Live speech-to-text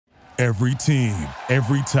Every team,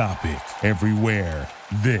 every topic, everywhere.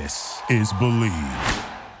 This is Believe.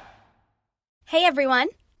 Hey everyone,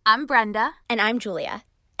 I'm Brenda. and I'm Julia,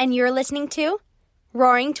 and you're listening to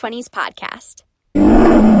Roaring 20s Podcast.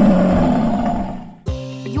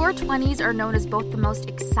 Your 20s are known as both the most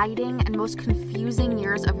exciting and most confusing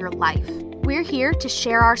years of your life. We're here to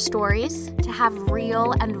share our stories, to have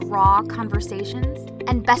real and raw conversations,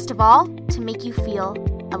 and best of all, to make you feel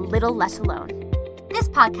a little less alone. This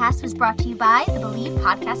podcast was brought to you by the Believe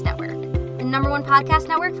Podcast Network, the #1 podcast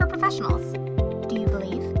network for professionals. Do you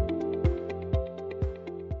believe?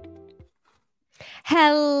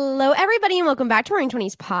 Hello, everybody, and welcome back to Roaring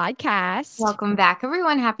 20s Podcast. Welcome back,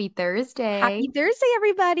 everyone. Happy Thursday. Happy Thursday,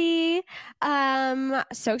 everybody.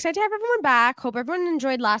 So excited to have everyone back. Hope everyone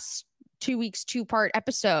enjoyed last 2 weeks' 2-part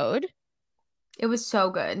episode. It was so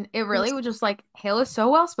good. It really was just like, Hale is so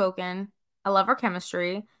well-spoken. I love our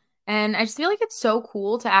chemistry. And I just feel like it's so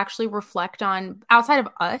cool to actually reflect on, outside of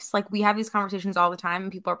us, like we have these conversations all the time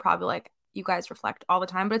and people are probably like, you guys reflect all the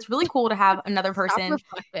time, but it's really cool to have another person. Stop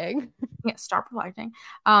reflecting. Yeah, stop reflecting.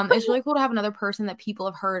 It's really cool to have another person that people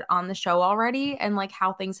have heard on the show already and like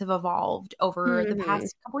how things have evolved over the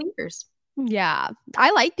past couple of years. Yeah,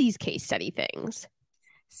 I like these case study things.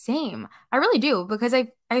 Same. I really do, because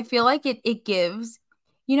I feel like it gives,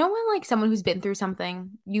 you know, when like someone who's been through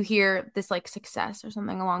something, you hear this like success or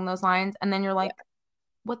something along those lines, and then you're like,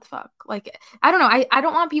 what the fuck? Like, I don't know. I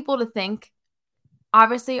don't want people to think,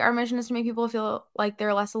 obviously our mission is to make people feel like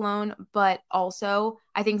they're less alone, but also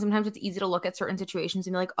I think sometimes it's easy to look at certain situations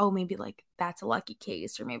and be like, oh, maybe like that's a lucky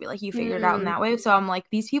case, or maybe like you figured it out in that way. So I'm like,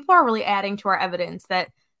 these people are really adding to our evidence that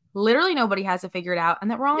literally nobody has it figured out and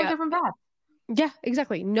that we're all on a different path. Yeah,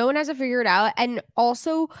 exactly. No one has to figure it out. And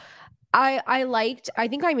also, I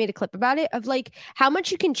think I made a clip about it of like how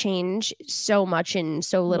much you can change so much in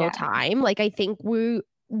so little time. Like, I think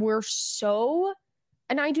we're so,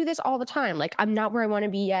 and I do this all the time. Like, I'm not where I want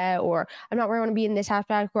to be yet, or I'm not where I want to be in this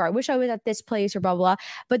aspect, or I wish I was at this place, or blah, blah.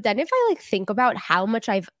 But then if I like think about how much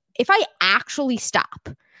if I actually stop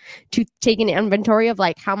to take an inventory of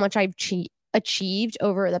like how much I've achieved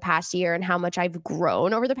over the past year and how much I've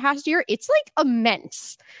grown over the past year, it's like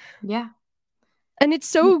immense. Yeah. And it's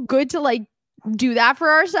so good to like do that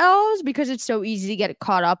for ourselves, because it's so easy to get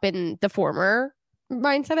caught up in the former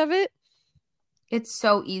mindset of it. It's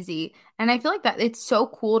so easy. And I feel like that it's so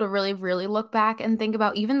cool to really, really look back and think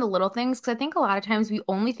about even the little things. Because I think a lot of times we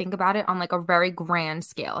only think about it on like a very grand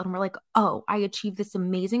scale. And we're like, oh, I achieved this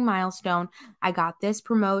amazing milestone. I got this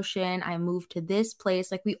promotion. I moved to this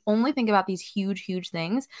place. Like, we only think about these huge, huge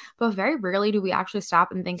things. But very rarely do we actually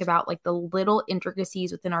stop and think about like the little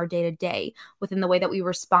intricacies within our day-to-day, within the way that we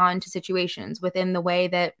respond to situations, within the way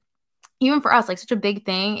that, even for us, like such a big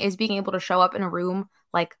thing is being able to show up in a room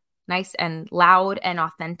like nice and loud and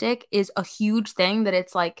authentic is a huge thing that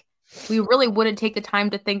it's like we really wouldn't take the time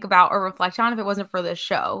to think about or reflect on if it wasn't for this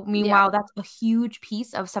show. Meanwhile, that's a huge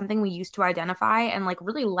piece of something we used to identify and like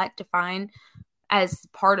really let define as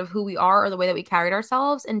part of who we are or the way that we carried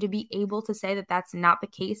ourselves. And to be able to say that that's not the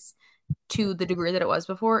case to the degree that it was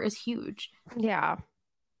before is huge. Yeah,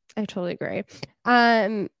 I totally agree.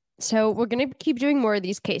 So we're going to keep doing more of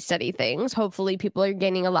these case study things. Hopefully people are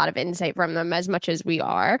gaining a lot of insight from them as much as we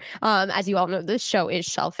are. As you all know, this show is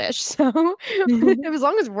selfish. So as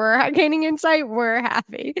long as we're gaining insight, we're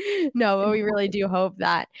happy. No, but we really do hope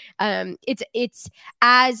that it's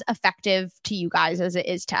as effective to you guys as it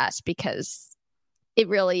is to us, because it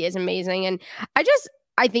really is amazing. And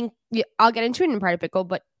I think I'll get into it in part of pickle,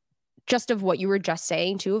 but just of what you were just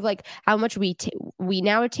saying too, of like how much we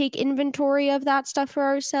now take inventory of that stuff for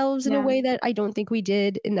ourselves in a way that I don't think we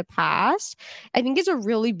did in the past. I think it's a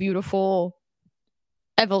really beautiful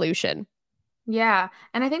evolution. Yeah.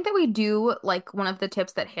 And I think that we do, like, one of the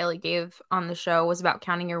tips that Haley gave on the show was about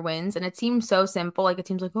counting your wins. And it seems so simple. Like, it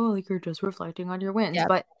seems like, oh, like you're just reflecting on your wins. Yep.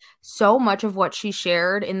 But so much of what she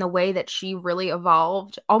shared in the way that she really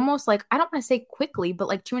evolved, almost like, I don't want to say quickly, but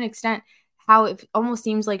like to an extent, how it almost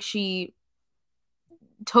seems like she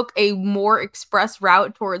took a more express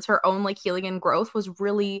route towards her own like healing and growth was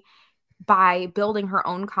really by building her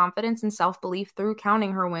own confidence and self-belief through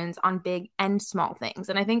counting her wins on big and small things.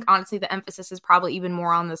 And I think honestly the emphasis is probably even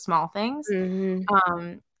more on the small things.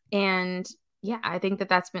 And yeah, I think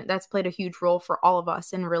that's played a huge role for all of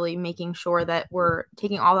us in really making sure that we're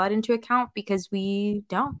taking all that into account, because we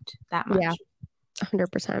don't that much. Yeah,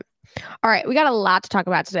 100%. All right, we got a lot to talk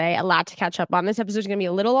about today, a lot to catch up on. This episode is going to be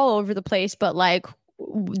a little all over the place, but like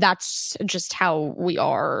that's just how we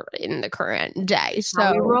are in the current day.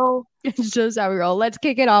 So it's just how we roll. Let's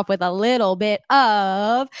kick it off with a little bit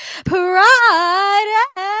of Pride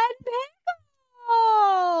and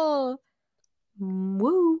Pickle.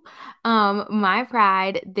 My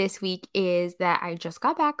pride this week is that I just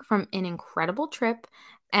got back from an incredible trip,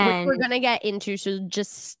 and we're gonna get into, so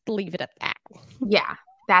just leave it at that. Yeah,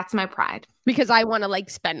 that's my pride because I want to like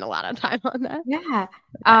spend a lot of time on that. Yeah.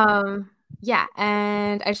 Yeah,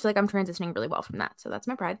 and I just feel like I'm transitioning really well from that, so that's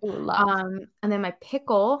my pride. Love. And then my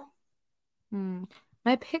pickle.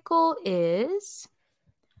 My pickle is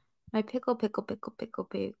my pickle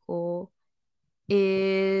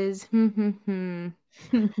is my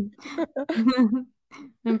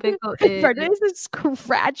pickle is Brenda is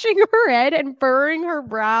scratching her head and furrowing her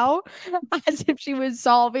brow as if she was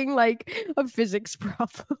solving like a physics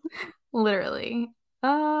problem. literally.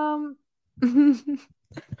 What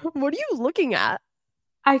are you looking at?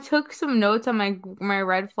 I took some notes on my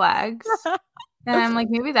red flags. And I'm like,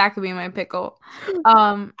 maybe that could be my pickle.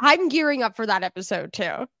 I'm gearing up for that episode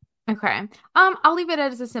too. Okay. I'll leave it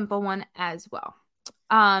as a simple one as well.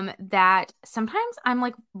 That sometimes I'm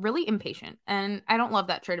like really impatient, and I don't love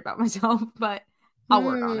that trait about myself, but I'll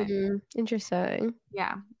work on it. Interesting.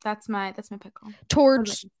 Yeah, that's my pickle.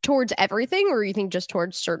 Towards everything, or you think just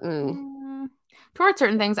towards certain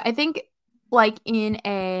things. I think like in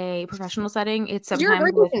a professional setting, it's sometimes you're a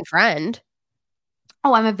very patient friend.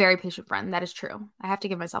 Oh, I'm a very patient friend. That is true. I have to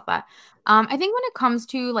give myself that. I think when it comes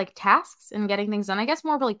to like tasks and getting things done, I guess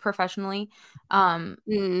more like professionally, fair.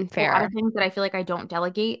 A lot of things that I feel like I don't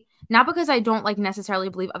delegate, not because I don't like necessarily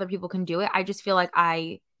believe other people can do it. I just feel like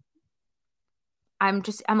I'm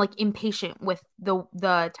like impatient with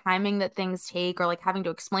the timing that things take, or like having to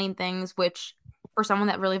explain things, which for someone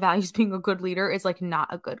that really values being a good leader is like not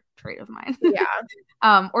a good trait of mine. Yeah.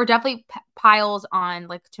 Or definitely piles on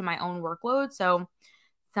like to my own workload. So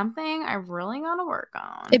something I really gotta work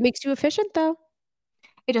on. It makes you efficient though.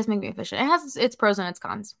 It does make me efficient. It has its pros and its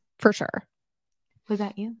cons. For sure. What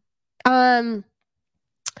about you? I'll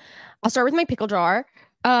start with my pickle jar.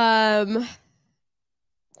 Don't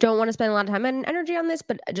want to spend a lot of time and energy on this,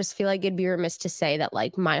 but I just feel like it'd be remiss to say that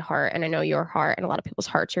like my heart, and I know your heart and a lot of people's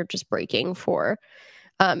hearts are just breaking for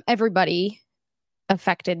everybody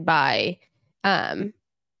affected by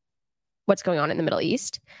what's going on in the Middle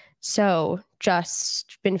East. So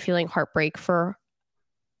just been feeling heartbreak for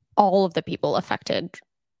all of the people affected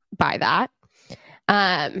by that.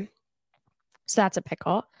 So that's a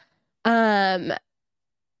pickle. I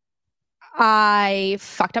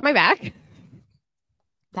fucked up my back.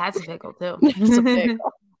 That's a pickle too. That's a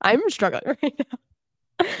pickle. I'm struggling right now.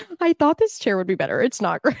 I thought this chair would be better. It's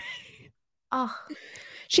not great. Oh,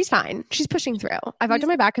 she's fine. She's pushing through. I fucked up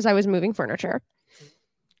my back because I was moving furniture.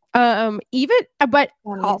 But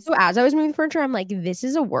also as I was moving furniture, I'm like, this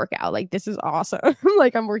is a workout. Like, this is awesome.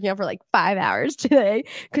 Like, I'm working out for like 5 hours today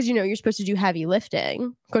because you're supposed to do heavy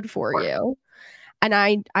lifting. Good for you. And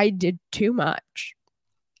I did too much.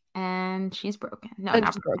 And she's broken. No, and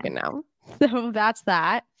she's broken now. So that's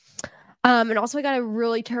that. And also I got a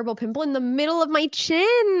really terrible pimple in the middle of my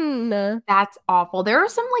chin. That's awful. There are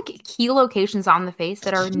some like key locations on the face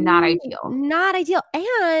that are not ideal. Not ideal.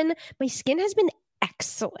 And my skin has been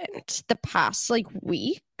excellent the past like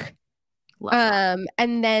week. And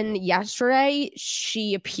then yesterday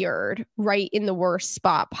she appeared right in the worst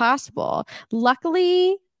spot possible.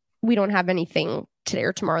 Luckily, we don't have anything today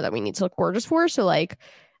or tomorrow that we need to look gorgeous for. So like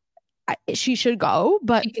she should go,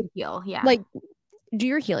 but she could heal. Yeah. Like, do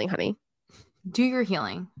your healing, honey. Do your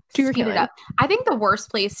healing. Speed it up. I think the worst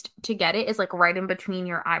place to get it is like right in between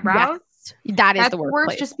your eyebrows. Yes. That's the worst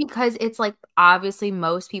place. Just because it's like obviously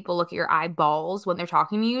most people look at your eyeballs when they're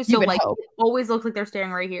talking to you. So like it always looks like they're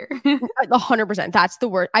staring right here. 100%. That's the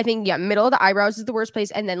worst. I think middle of the eyebrows is the worst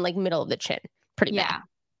place, and then like middle of the chin. Pretty bad.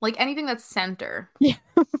 Like anything that's center. Yeah.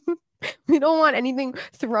 We don't want anything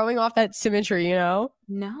throwing off that symmetry,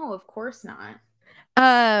 No, of course not.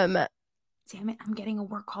 Damn it, I'm getting a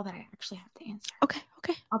work call that I actually have to answer. Okay.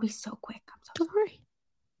 I'll be so quick. I'm so Don't worry.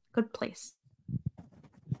 Good place.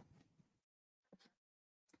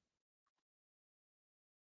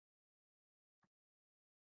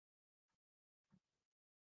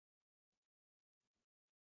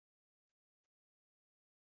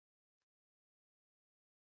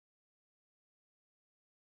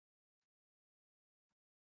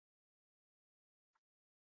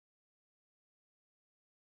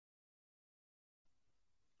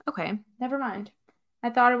 Okay, never mind. I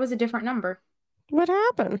thought it was a different number. What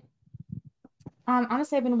happened?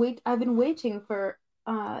 Honestly, I've been waiting for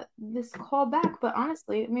this call back, but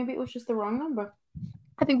honestly, maybe it was just the wrong number.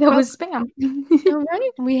 I think that was spam. All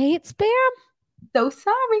right, we hate spam. So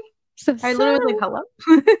sorry. I literally like, hello.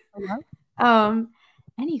 Hello.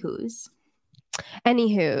 Anywho's.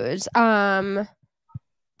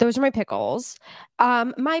 Those are my pickles.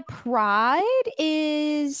 My pride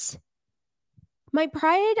is My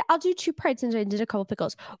pride, I'll do 2 pride since I did a couple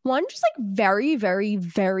pickles. One, just like very, very,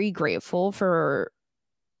 very grateful for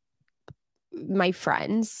my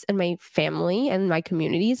friends and my family and my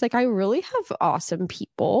communities. Like I really have awesome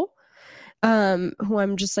people who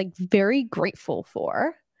I'm just like very grateful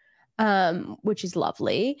for. Which is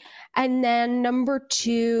lovely. And then number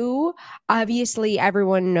 2, obviously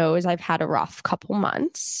everyone knows I've had a rough couple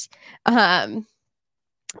months.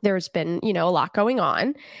 There's been, a lot going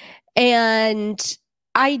on. And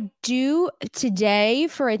I do today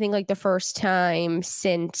for I think like the first time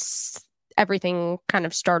since everything kind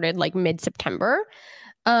of started like mid-September.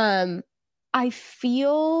 I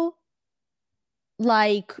feel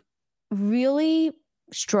like really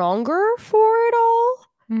stronger for it all.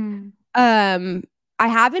 I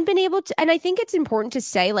haven't been able to, and I think it's important to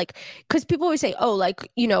say, like, because people always say, oh, like,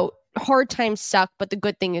 hard times suck, but the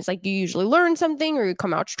good thing is like you usually learn something or you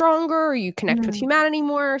come out stronger or you connect with humanity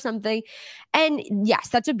more or something. And yes,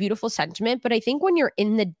 that's a beautiful sentiment, but I think when you're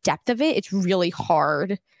in the depth of it, it's really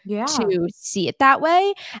hard to see it that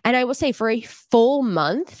way. And I will say for a full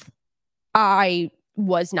month, I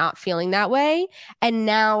was not feeling that way. And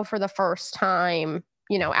now for the first time,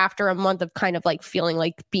 after a month of kind of like feeling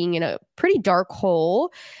like being in a pretty dark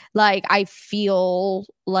hole, like I feel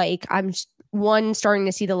like I'm one, starting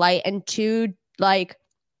to see the light, and 2, like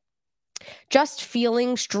just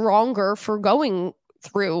feeling stronger for going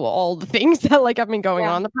through all the things that like have been going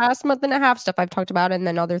on the past month and a half, stuff I've talked about, and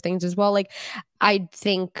then other things as well. Like I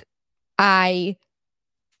think I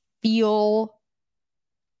feel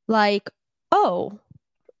like, oh,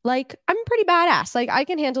 like I'm pretty badass. Like I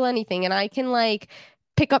can handle anything and I can like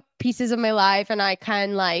pick up pieces of my life and I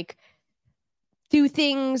can like do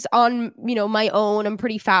things on, my own. I'm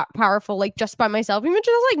pretty powerful, like just by myself. Even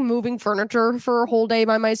just like moving furniture for a whole day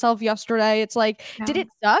by myself yesterday. It's like, did it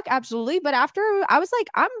suck? Absolutely. But after I was like,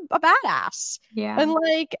 I'm a badass. Yeah. And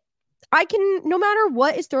like, I can, no matter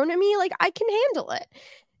what is thrown at me, like I can handle it.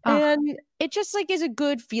 And it just like is a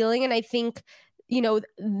good feeling. And I think,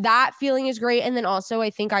 that feeling is great. And then also I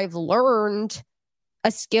think I've learned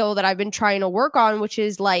a skill that I've been trying to work on, which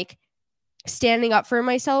is like standing up for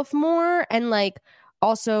myself more and like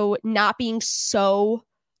also not being so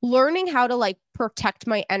learning how to like protect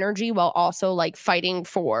my energy while also like fighting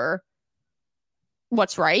for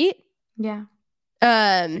what's right. Yeah.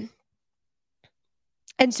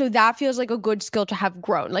 And so that feels like a good skill to have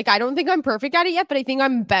grown. Like, I don't think I'm perfect at it yet, but I think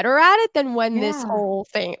I'm better at it than when this whole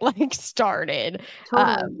thing like started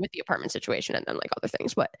with the apartment situation and then like other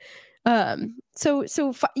things. But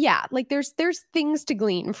yeah, like there's things to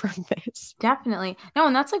glean from this. Definitely. No,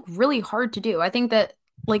 and that's like really hard to do. I think that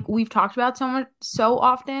like we've talked about so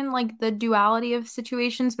often, like the duality of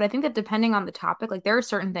situations, but I think that depending on the topic, like there are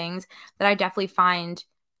certain things that I definitely find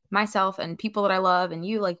myself and people that I love and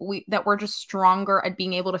you, like we're just stronger at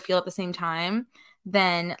being able to feel at the same time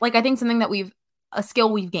than like, I think something that a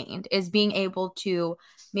skill we've gained is being able to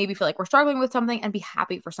maybe feel like we're struggling with something and be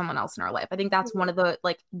happy for someone else in our life. I think that's one of the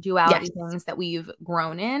like duality things that we've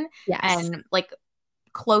grown in and like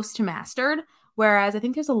close to mastered. Whereas I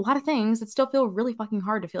think there's a lot of things that still feel really fucking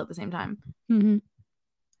hard to feel at the same time.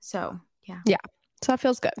 So, yeah. Yeah. So that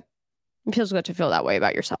feels good. It feels good to feel that way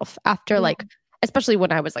about yourself after like, especially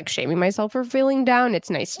when I was like shaming myself for feeling down. It's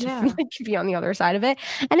nice to like be on the other side of it.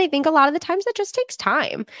 And I think a lot of the times that just takes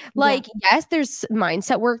time. Like, yes, there's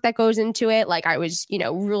mindset work that goes into it. Like I was,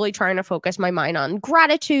 really trying to focus my mind on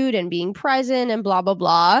gratitude and being present and blah, blah,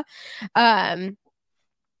 blah.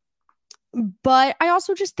 But I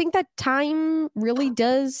also just think that time really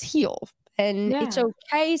does heal. And it's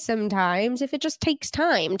okay sometimes if it just takes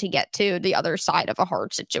time to get to the other side of a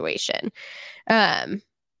hard situation.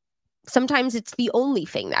 Sometimes it's the only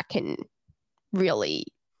thing that can really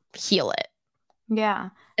heal it. Yeah.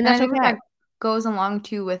 And that's okay. That goes along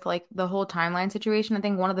too with like the whole timeline situation. I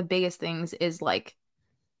think one of the biggest things is like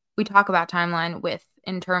we talk about timeline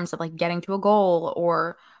in terms of like getting to a goal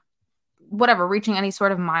or whatever, reaching any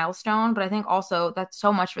sort of milestone. But I think also that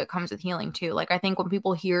so much of it comes with healing too. Like I think when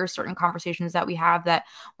people hear certain conversations that we have that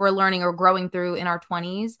we're learning or growing through in our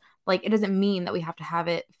 20s, like it doesn't mean that we have to have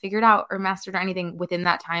it figured out or mastered or anything within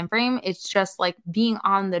that time frame. It's just like being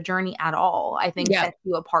on the journey at all, I think sets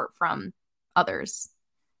you apart from others.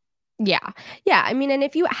 Yeah. Yeah. I mean, and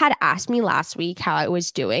if you had asked me last week how I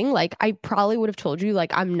was doing, like I probably would have told you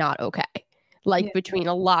like I'm not okay. Like between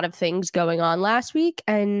a lot of things going on last week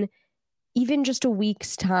and even just a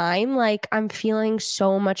week's time, like I'm feeling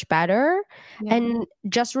so much better. And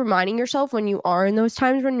just reminding yourself when you are in those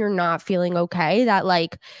times when you're not feeling okay, that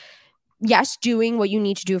like, yes, doing what you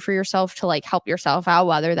need to do for yourself to like help yourself out,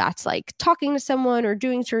 whether that's like talking to someone or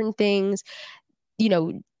doing certain things,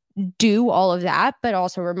 do all of that, but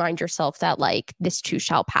also remind yourself that like this too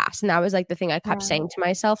shall pass. And that was like the thing I kept saying to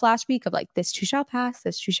myself last week of like, this too shall pass,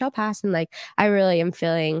 this too shall pass. And like, I really am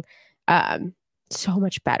feeling so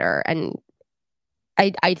much better. And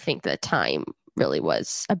I think that time really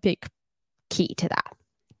was a big key to that.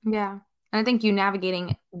 Yeah. And I think you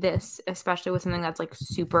navigating this, especially with something that's like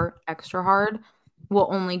super extra hard, will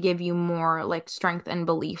only give you more like strength and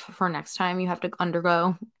belief for next time you have to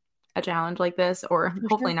undergo a challenge like this, or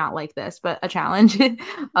hopefully not like this, but a challenge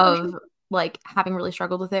of like having really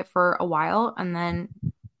struggled with it for a while, and then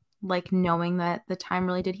like knowing that the time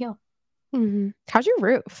really did heal. Mm-hmm. How's your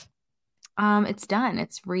roof? It's done.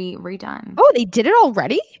 It's redone. Oh, they did it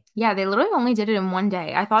already? Yeah, they literally only did it in one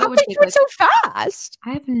day. I thought How it would did take you do like, it so fast?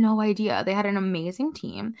 I have no idea. They had an amazing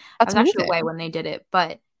team. That's I was actually amazing. away when they did it,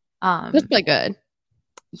 but That's really good.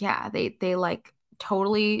 yeah, they like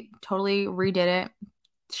totally redid it.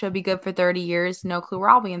 Should be good for 30 years. No clue where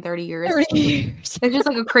I'll be in 30 years. 30 years. It's just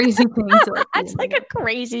like a crazy thing to like, That's like a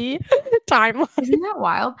crazy timeline. Isn't that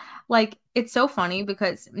wild? Like, it's so funny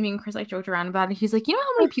because me and Chris like joked around about it. He's like, you know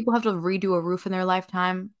how many people have to redo a roof in their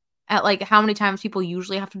lifetime? At like how many times people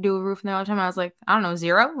usually have to do a roof in their lifetime? I was like, I don't know,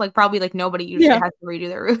 0. Like probably like nobody usually has to redo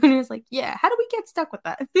their roof. And he was like, yeah, how do we get stuck with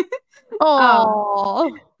that?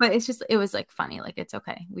 Oh, but it's just, it was like funny. Like it's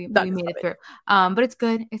okay. We made it through. But it's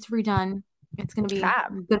good. It's redone. It's gonna be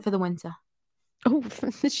good for the winter. Oh,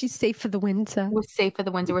 she's safe for the winter. We're safe for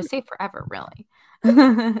the winter. We're safe forever, really.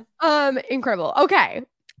 Incredible. Okay,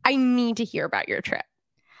 I need to hear about your trip.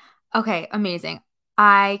 Okay, amazing.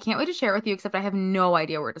 I can't wait to share it with you, except I have no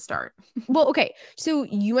idea where to start. Well, okay, so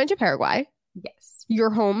you went to Paraguay. Yes. Your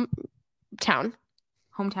hometown.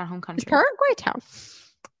 Home country. Is Paraguay a town?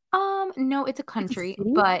 No, it's a country,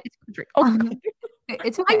 but it's a country. Oh,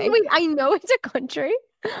 it's okay. I know it's a country.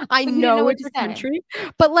 I But know it's a country.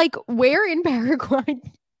 But like, where in Paraguay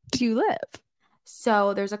do you live?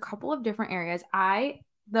 So there's a couple of different areas.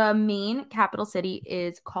 The main capital city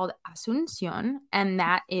is called Asunción, and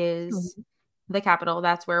that is the capital.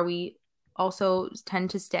 That's where we also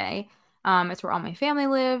tend to stay. It's where all my family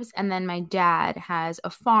lives. And then my dad has a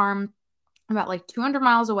farm about like 200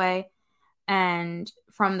 miles away and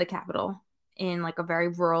from the capital in like a very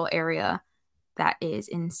rural area that is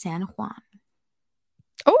in San Juan.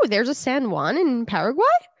 Oh, there's a San Juan in Paraguay?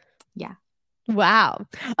 Yeah. Wow.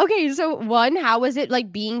 Okay, so one, how was it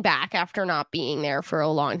like being back after not being there for a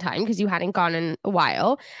long time because you hadn't gone in a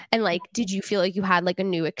while? And like, did you feel like you had like a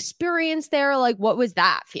new experience there? Like, what was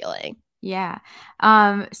that feeling? Yeah.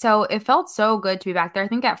 So it felt so good to be back there. I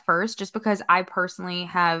think at first, just because I personally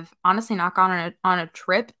have honestly not gone on a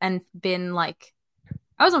trip and been like,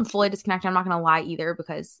 I wasn't fully disconnected. I'm not going to lie either,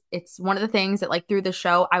 because it's one of the things that like through the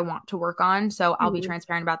show I want to work on. So I'll be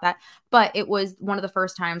transparent about that. But it was one of the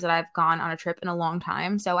first times that I've gone on a trip in a long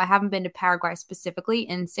time. So I haven't been to Paraguay specifically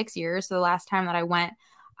in 6 years. So the last time that I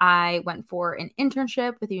went for an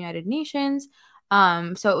internship with the United Nations.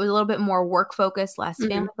 So it was a little bit more work focused, less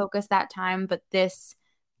family focused that time. But this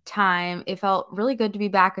time it felt really good to be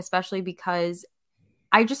back, especially because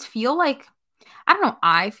I just feel like, I don't know,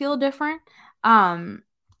 I feel different.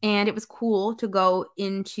 And it was cool to go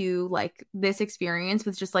into like this experience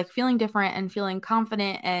with just like feeling different and feeling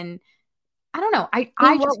confident. And I don't know, I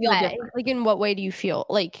just feel different. Like, in what way do you feel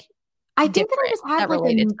like? I think that I just had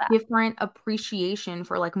like a different appreciation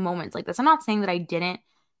for like moments like this. I'm not saying that I didn't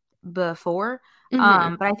before,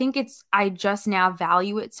 but I think I just now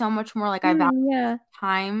value it so much more. Like I value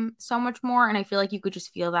time so much more, and I feel like you could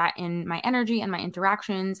just feel that in my energy and my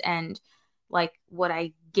interactions and like what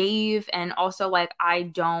I gave. And also like I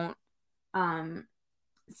don't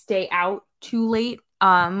stay out too late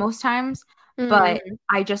most times, but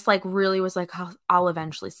I just like really was like, I'll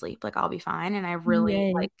eventually sleep, like I'll be fine. And I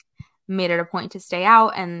really like made it a point to stay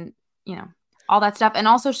out and, you know, all that stuff, and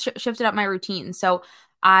also shifted up my routine. So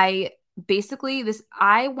I basically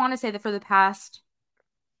I want to say that for the past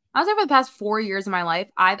 4 years of my life,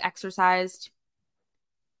 I've exercised.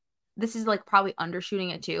 This is like probably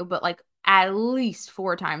undershooting it too, but like at least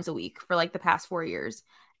 4 times a week for like the past 4 years.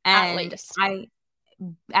 And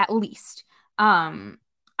at least, I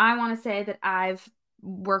want to say that I've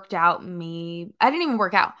worked out I didn't even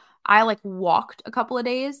work out. I like walked a couple of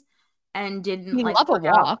days and didn't We like love a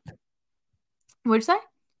walk. What'd you say?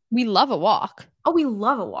 We love a walk. Oh, we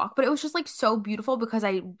love a walk, but it was just like so beautiful because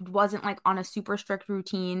I wasn't like on a super strict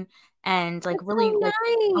routine and like That's really so like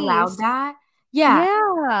nice. allowed that. Yeah.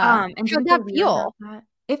 Yeah. And how'd that feel?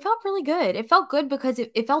 It felt really good. It felt good because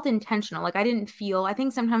it felt intentional. Like I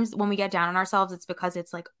think sometimes when we get down on ourselves, it's because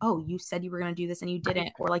it's like, oh, you said you were going to do this and you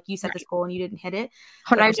didn't, or like you set this goal and you didn't hit it.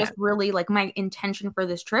 But I just 100%. really like my intention for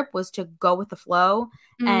this trip was to go with the flow.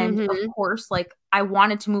 And of course, like I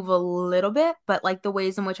wanted to move a little bit, but like the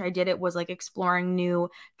ways in which I did it was like exploring new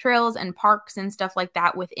trails and parks and stuff like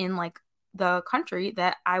that within like the country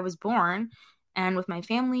that I was born and with my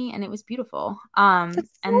family, and it was beautiful. That's so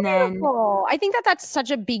And then beautiful. I think that that's such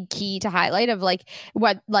a big key to highlight of like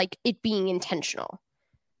what like it being intentional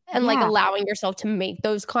and like yeah. allowing yourself to make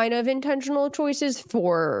those kind of intentional choices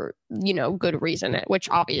for, you know, good reason, which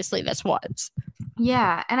obviously this was.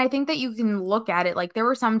 Yeah, and I think that you can look at it like there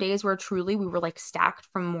were some days where truly we were like stacked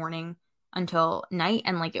from morning until night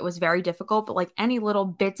and like it was very difficult, but like any little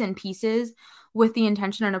bits and pieces with the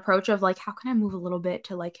intention and approach of like how can I move a little bit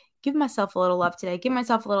to like give myself a little love today, give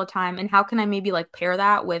myself a little time, and how can I maybe like pair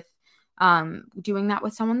that with doing that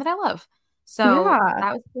with someone that I love. So Yeah.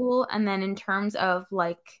 that was cool. And then in terms of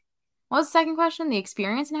like what was the second question? The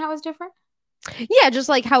experience and how it was different? Yeah, just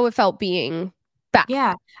like how it felt being back.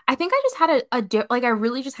 Yeah, I think I just had like I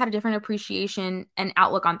really just had a different appreciation and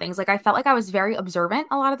outlook on things. Like I felt like I was very observant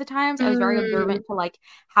a lot of the times. I was very observant to like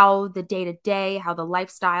how the day to day, how the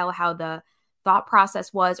lifestyle, how the thought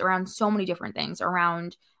process was around so many different things,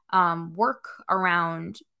 around work,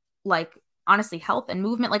 around like honestly health and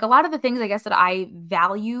movement. Like a lot of the things I guess that I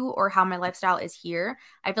value or how my lifestyle is here.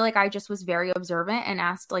 I feel like I just was very observant and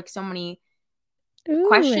asked like so many Ooh,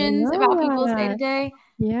 questions I about love people's day to that. day.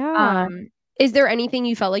 Yeah. Is there anything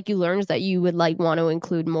you felt like you learned that you would like want to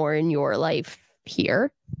include more in your life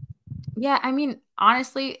here? Yeah, I mean,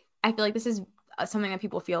 honestly, I feel like this is something that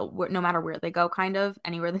people feel no matter where they go, kind of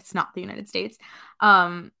anywhere that's not the United States.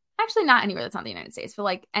 Actually, not anywhere that's not the United States, but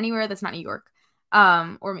like anywhere that's not New York,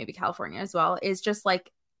 or maybe California as well, is just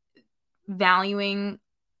like valuing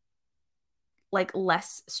like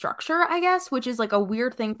less structure, I guess, which is like a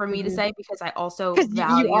weird thing for me to say because I also Because you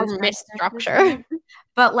value are structure.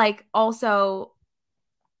 But like also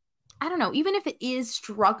I don't know, even if it is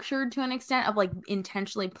structured to an extent of like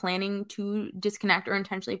intentionally planning to disconnect or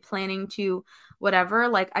intentionally planning to whatever,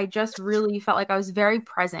 like I just really felt like I was very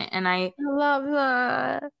present I love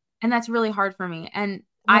that. and that's really hard for me. And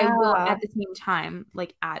I will Yeah. at the same time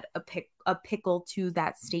like add a pickle to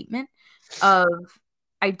that statement of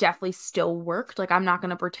I definitely still worked. Like I'm not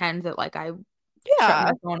going to pretend that like I shut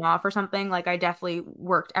my phone off or something. Like I definitely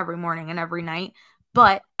worked every morning and every night,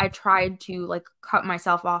 but I tried to like cut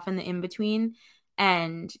myself off in the in between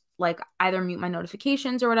and like either mute my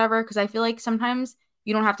notifications or whatever. Cause I feel like sometimes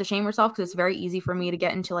you don't have to shame yourself because it's very easy for me to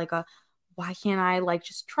get into like a why can't I like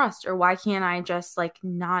just trust or why can't I just like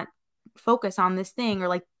not focus on this thing or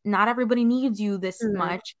like not everybody needs you this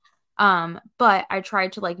much. But I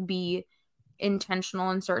tried to like be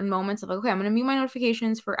intentional in certain moments of like, okay, I'm going to mute my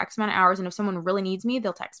notifications for X amount of hours. And if someone really needs me,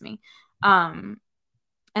 they'll text me.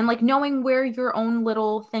 And like knowing where your own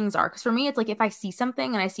little things are. Cause for me, it's like, if I see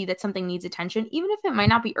something and I see that something needs attention, even if it might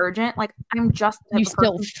not be urgent, like I'm just the type You of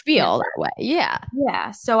still person feel that way. Yeah.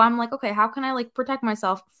 yeah. So I'm like, okay, how can I like protect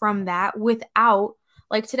myself from that without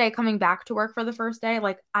like today coming back to work for the first day?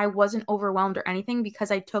 Like I wasn't overwhelmed or anything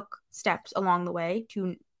because I took steps along the way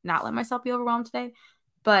to not let myself be overwhelmed today.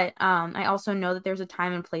 But I also know that there's a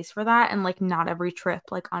time and place for that. And like not every trip,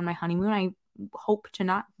 like on my honeymoon, I hope to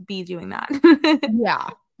not be doing that. Yeah.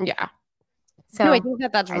 Yeah. So No, I think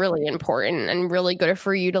that that's really important and really good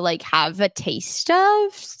for you to like have a taste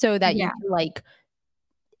of so that you can like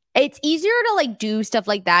it's easier to like do stuff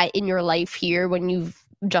like that in your life here when you've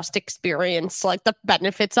just experienced like the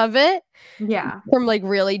benefits of it. Yeah. From like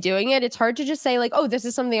really doing it. It's hard to just say like, oh, this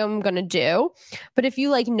is something I'm gonna do. But if you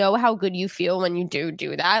like know how good you feel when you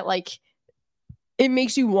do that, like it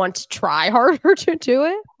makes you want to try harder to do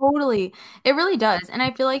it. Totally. It really does. And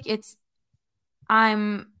I feel like I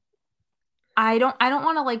don't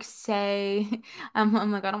want to like say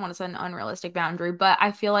I'm like I don't want to set an unrealistic boundary, but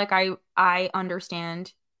I feel like I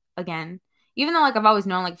understand again. Even though like I've always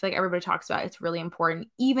known like I feel like everybody talks about it's really important.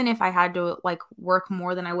 Even if I had to like work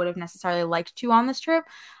more than I would have necessarily liked to on this trip,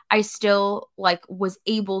 I still like was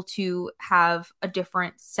able to have a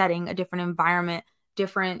different setting, a different environment,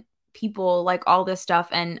 different people, like all this stuff,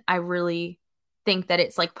 and I really think that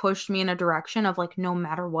it's like pushed me in a direction of like no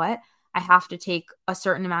matter what I have to take a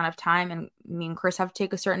certain amount of time and me and Chris have to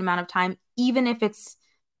take a certain amount of time, even if it's,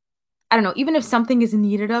 I don't know, even if something is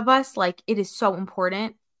needed of us, like it is so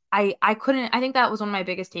important. I think that was one of my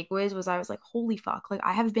biggest takeaways was I was like, holy fuck, like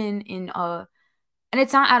I have been and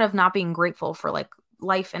it's not out of not being grateful for like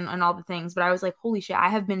life and all the things, but I was like, holy shit, I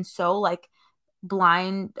have been so like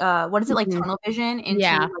blind, what is it like tunnel vision into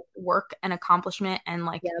like, work and accomplishment and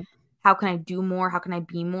like Yeah. how can I do more? How can I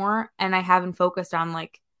be more? And I haven't focused on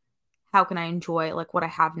like how can I enjoy like what I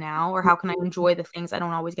have now, or how can I enjoy the things I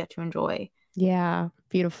don't always get to enjoy? Yeah,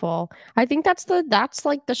 beautiful. I think that's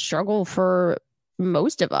like the struggle for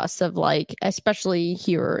most of us, of like, especially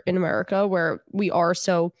here in America where we are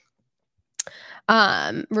so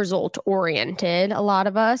result oriented. A lot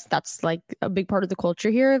of us, that's like a big part of the culture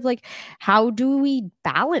here, of like, how do we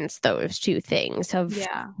balance those two things of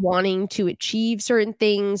wanting to achieve certain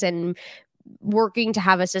things and working to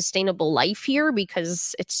have a sustainable life here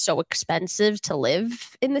because it's so expensive to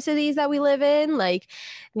live in the cities that we live in, like,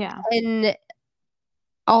 and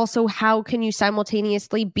also how can you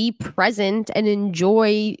simultaneously be present and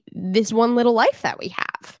enjoy this one little life that we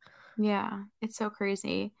have? Yeah, it's so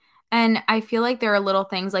crazy. And I feel like there are little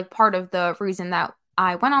things, like part of the reason that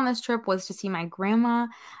I went on this trip was to see my grandma,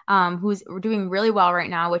 who's doing really well right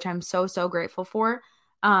now, which I'm so, so grateful for.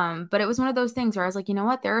 But it was one of those things where I was like, you know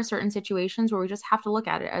what? There are certain situations where we just have to look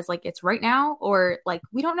at it as like it's right now, or like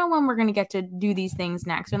we don't know when we're going to get to do these things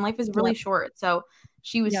next. And life is really short. So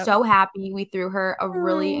she was so happy. We threw her a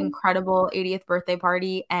really incredible 80th birthday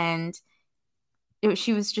party, and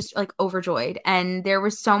she was just like overjoyed. And there were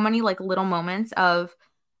so many like little moments of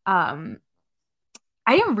I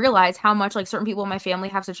didn't realize how much like certain people in my family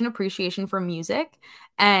have such an appreciation for music.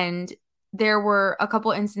 And there were a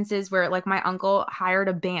couple instances where like my uncle hired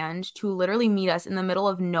a band to literally meet us in the middle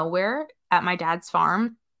of nowhere at my dad's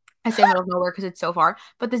farm. I say middle of nowhere because it's so far,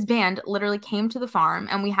 but this band literally came to the farm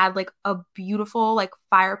and we had like a beautiful like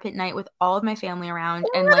fire pit night with all of my family around.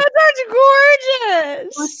 And like, that's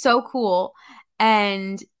gorgeous. it was so cool.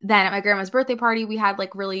 And then at my grandma's birthday party, we had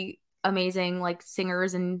like really amazing like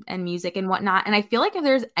singers and music and whatnot. And I feel like if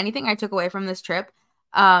there's anything I took away from this trip,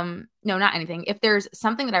 no, not anything. If there's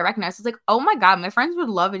something that I recognize, it's like, oh my God, my friends would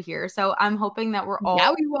love it here. So I'm hoping that we're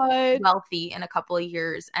all wealthy in a couple of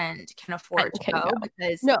years and can afford to go,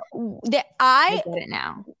 because I get it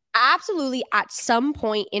now. Absolutely, at some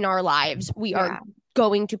point in our lives, we are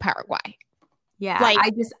going to Paraguay. Yeah, like,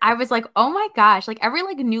 I was like, oh my gosh, like every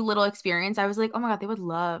like new little experience, I was like, oh my God, they would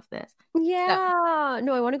love this. Yeah,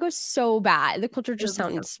 no, I want to go so bad. The culture just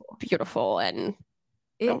sounds beautiful, and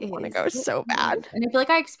I want to go so bad. And I feel like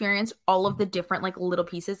I experienced all of the different like little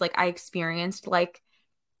pieces. Like I experienced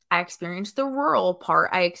the rural part.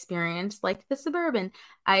 I experienced like the suburban.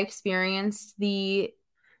 I experienced the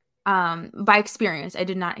by experience, I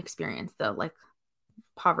did not experience the like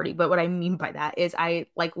poverty, but what I mean by that is I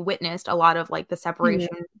like witnessed a lot of like the separation.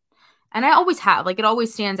 And I always have, like, it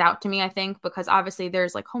always stands out to me, I think, because obviously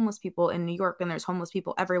there's like homeless people in New York and there's homeless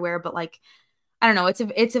people everywhere, but like I don't know,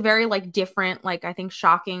 it's a very like different, like I think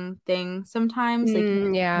shocking thing sometimes, like you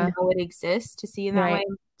know it exists to see in that way.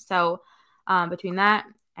 So between that,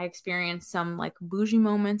 I experienced some like bougie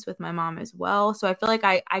moments with my mom as well. So I feel like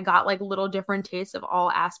I got like little different tastes of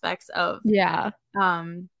all aspects of the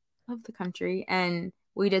country, and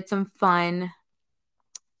we did some fun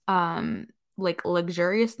like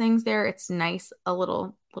luxurious things there. It's nice, a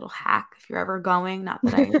little hack if you're ever going, not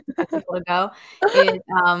that I expect people to go,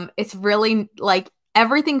 it's really like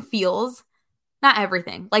everything feels, not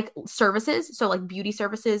everything, like services, so like beauty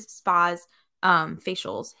services, spas,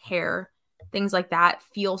 facials, hair, things like that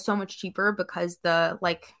feel so much cheaper because the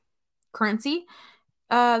like currency,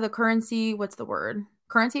 what's the word?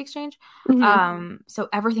 Currency exchange. So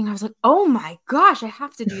everything, I was like, oh my gosh, I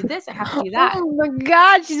have to do this, I have to do that. Oh my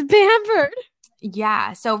God, she's pampered.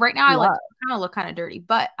 Yeah. So right now I like kind of look kind of dirty,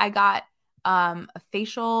 but I got a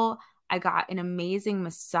facial, I got an amazing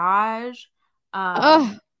massage,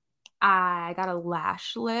 I got a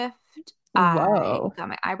lash lift, I got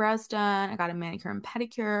my eyebrows done, I got a manicure and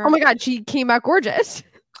pedicure. Oh my God, she came out gorgeous.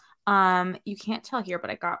 You can't tell here, but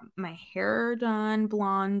I got my hair done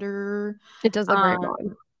blonder. It does look very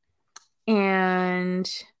blonde.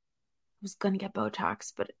 And I was gonna get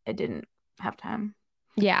Botox, but I didn't have time.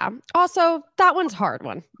 Yeah. Also, that one's hard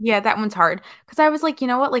one. Yeah, that one's hard. Because I was like, you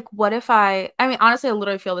know what? Like, what if I mean, honestly, I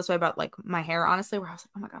literally feel this way about like my hair, honestly, where I was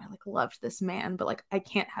like, oh my God, I like loved this man, but like I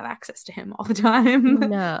can't have access to him all the time.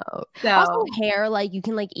 No. So, also hair, like you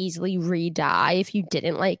can like easily re-dye if you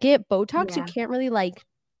didn't like it. Botox, you can't really like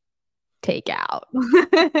take out.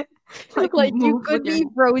 like you could be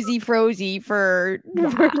frozy for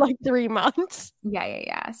like 3 months.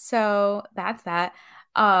 Yeah. So that's that.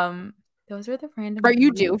 Those are the random. Are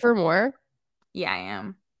you due for more? Yeah, I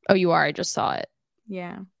am. Oh, you are? I just saw it.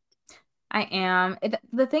 Yeah, I am.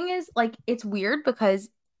 The thing is, like, it's weird because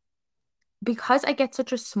I get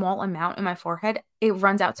such a small amount in my forehead, it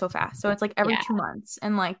runs out so fast. So it's like every 2 months,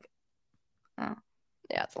 and like,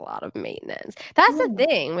 Yeah, it's a lot of maintenance. That's the Yeah.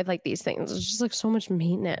 thing with like these things. It's just like so much I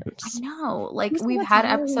maintenance. know. Like Who's we've got had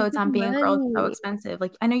time? episodes on being a girl is so Money. expensive.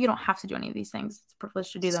 Like I know you don't have to do any of these things. It's a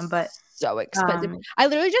privilege to do them, but So expensive. um I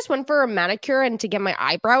literally just went for a manicure and to get my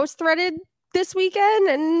eyebrows threaded this weekend,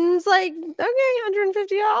 and it's like, okay,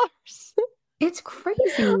 $150. it's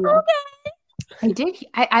crazy. Okay.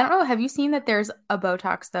 I don't know. Have you seen that there's a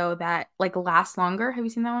Botox though that like lasts longer? Have you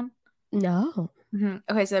seen that one? No.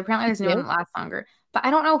 Okay, so apparently there's a new one You? that lasts longer, but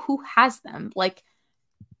I don't know who has them. Like,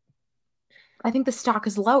 I think the stock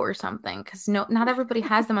is low or something because not everybody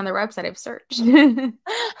has them on their website. I've searched.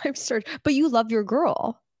 I'm sorry, but you love your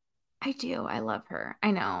girl. I do. I love her.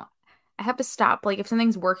 I know. I have to stop. Like, if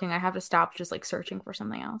something's working, I have to stop just like searching for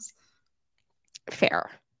something else.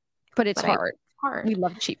 Fair, but it's But hard. it's hard. We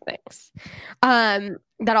love cheap things.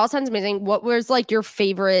 That all sounds amazing. What was like your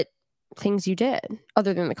favorite things you did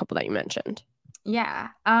other than the couple that you mentioned? Yeah.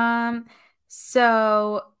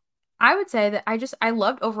 So I would say that I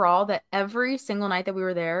loved overall that every single night that we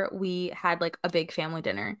were there, we had like a big family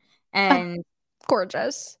dinner. And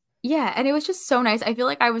Gorgeous. yeah, and it was just so nice. I feel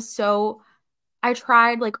like I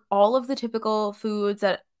tried like all of the typical foods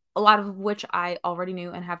that a lot of which I already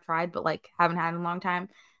knew and have tried, but like haven't had in a long time.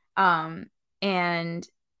 And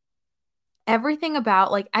everything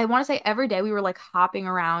about like I want to say every day we were like hopping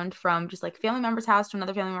around from just like family member's house to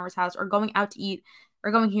another family member's house or going out to eat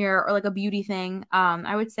or going here or like a beauty thing.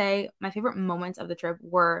 I would say my favorite moments of the trip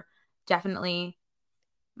were definitely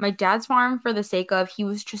my dad's farm for the sake of he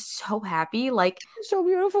was just so happy. Like So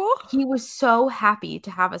beautiful. he was so happy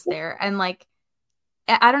to have us there. And like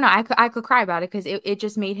I don't know, I could cry about it because it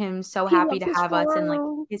just made him so He happy loves to his have us in like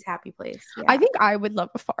farm. his happy place. Yeah. I think I would love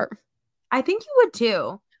a farm. I think you would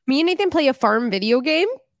too. Me and Nathan play a farm video game,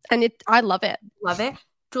 and I love it. Love it.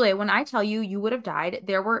 Julia, when I tell you would have died,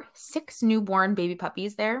 there were 6 newborn baby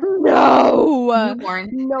puppies there. No, Newborn.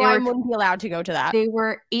 no, They I were wouldn't be allowed to go to that. they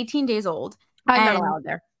were 18 days old. I'm not And allowed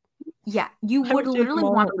there. yeah, you I would would take literally them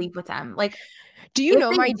all want to home. leave with them. Like, Do you if know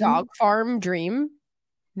they my didn't- dog farm dream?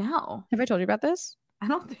 No, Have I told you about this? I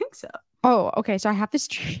don't think so. Oh, okay. So I have this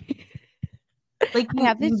dream. Like, I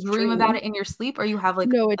have you this dream dream. about it in your sleep, or you have like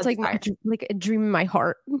No, a it's like desire? like a dream in my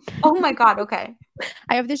heart. Oh my God. Okay.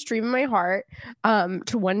 I have this dream in my heart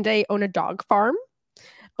to one day own a dog farm,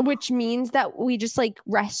 which means that we just like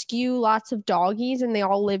rescue lots of doggies and they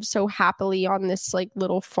all live so happily on this like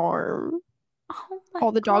little farm. Oh my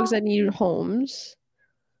All the dogs God. that needed homes.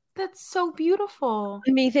 That's so beautiful.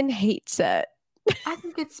 Nathan hates it. I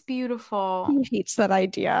think it's beautiful. He hates that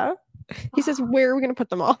idea. He says, "Where are we going to put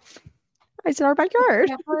them all?" I said, "Our backyard."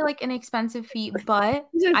 Definitely like an expensive feat, but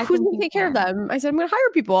He said, I "Who's think going to you take care of can. them?" I said, "I'm going to hire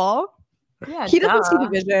people." Yeah, He doesn't see the duh.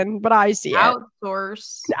 vision, but I see it.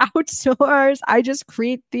 Outsource. Outsource. I just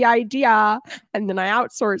create the idea and then I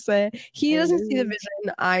outsource it. He doesn't see the Ooh.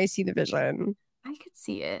 vision. I see the vision. I could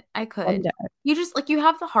see it. I One could. day. You just like you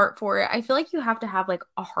have the heart for it. I feel like you have to have like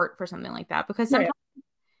a heart for something like that because Right. sometimes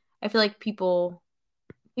I feel like people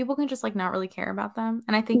can just like not really care about them.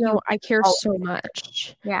 And I think No, I care oh, so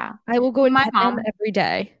much. yeah. I will go and My pet them mom every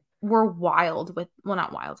day. were wild with well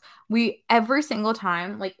not wild. We every single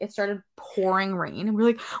time like it started pouring rain and we're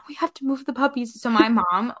like, we have to move the puppies. So my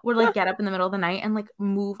mom would like get up in the middle of the night and like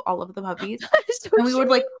move all of the puppies. So And we would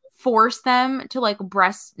like sweet. force them to like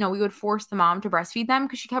we would force the mom to breastfeed them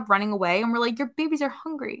because she kept running away and we're like, your babies are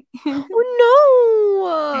hungry.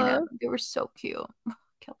 Oh I know. no. They were so cute.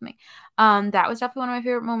 Killed me. That was definitely one of my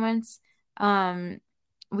favorite moments.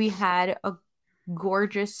 We had a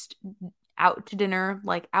gorgeous out to dinner,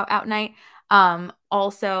 like out night.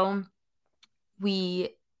 Also we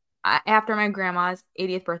after my grandma's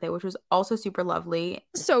 80th birthday, which was also super lovely.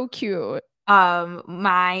 So cute.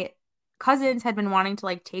 My cousins had been wanting to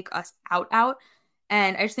like take us out,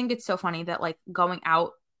 and I just think it's so funny that like going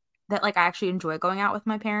out that like I actually enjoy going out with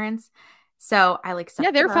my parents. So I like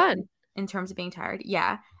Yeah, they're fun. in terms of being tired.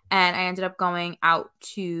 Yeah. And I ended up going out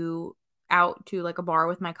to like a bar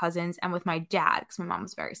with my cousins and with my dad because my mom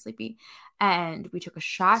was very sleepy. And we took a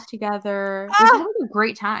shot together. It was really a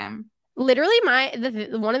great time. Literally,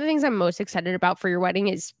 one of the things I'm most excited about for your wedding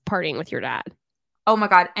is partying with your dad. Oh my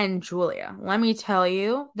God. And Julia, let me tell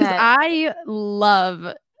you Because that I love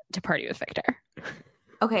to party with Victor.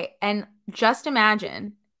 okay, and just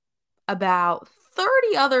imagine about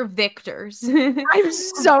 30 other Victors. I'm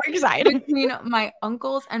so excited. Between my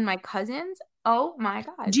uncles and my cousins. Oh my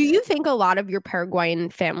God. Do you think a lot of your Paraguayan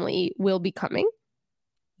family will be coming?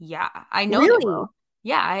 Yeah, I know Really? they will.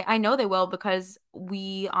 Yeah, I know they will because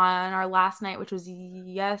we on our last night, which was the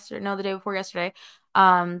day before yesterday,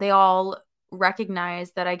 they all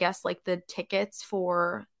recognized that I guess like the tickets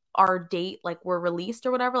for our date like were released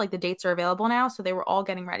or whatever, like the dates are available now, so they were all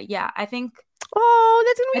getting ready. Yeah, I think Oh,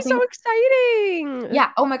 that's gonna be so exciting.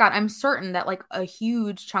 yeah, oh my God, I'm certain that like a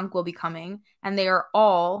huge chunk will be coming and they are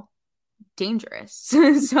all dangerous.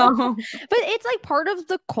 So But it's like part of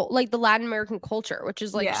the like the Latin American culture, which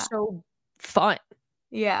is like yeah. so fun.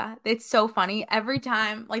 Yeah, it's so funny. Every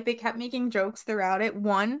time, like they kept making jokes throughout it.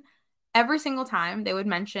 Every single time they would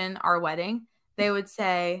mention our wedding, they would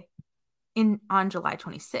say on July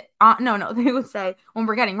 26th. No, they would say when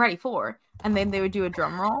we're getting ready for, and then they would do a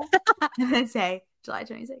drum roll and then say July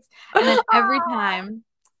 26th. And then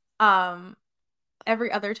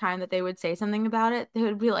every other time that they would say something about it, they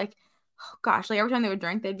would be like, oh gosh, like every time they would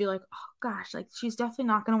drink, they'd be like, oh gosh, like she's definitely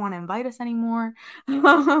not going to want to invite us anymore.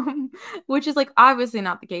 Which is like obviously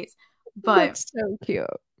not the case, but That's so cute.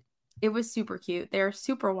 it was super cute. They're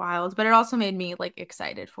super wild, but it also made me like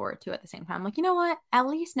excited for it too at the same time. Like, you know what? At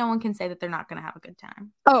least no one can say that they're not going to have a good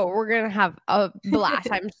time. Oh, we're gonna have a blast.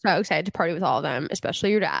 I'm so excited to party with all of them, especially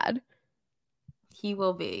your dad. He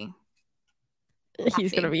will be.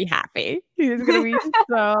 He's gonna be happy. He's gonna be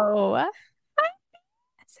so.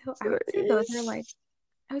 So I would say those are like,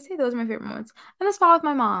 I would say those are my favorite moments. And the spa with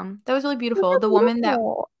my mom, that was really beautiful. The woman that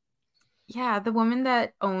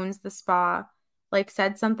owns the spa, like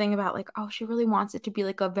said something about like, oh, she really wants it to be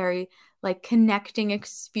like a very like connecting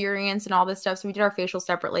experience and all this stuff. So we did our facial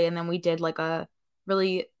separately, and then we did like a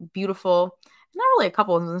really beautiful, not really a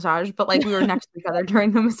couples massage, but like we were next to each other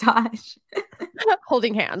during the massage,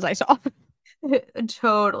 holding hands. I saw.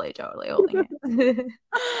 totally holding hands.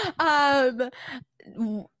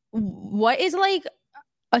 What is like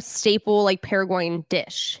a staple like Paraguayan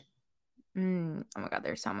dish? Oh my God,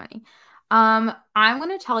 there's so many. I'm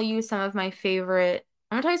gonna tell you some of my favorite.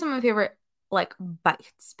 I'm gonna tell you some of my favorite like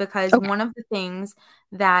bites, because one of the things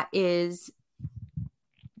that is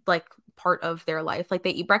like part of their life, like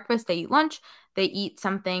they eat breakfast, they eat lunch, they eat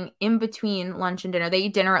something in between lunch and dinner. They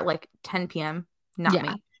eat dinner at like 10 p.m. Not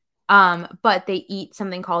me. But they eat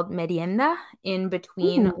something called merienda in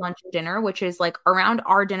between lunch and dinner, which is like around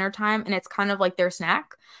our dinner time, and it's kind of like their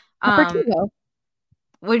snack. Aperitivo.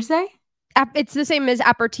 What'd you say? It's the same as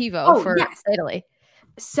aperitivo for Italy.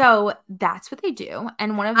 So that's what they do.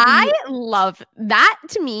 And I love that.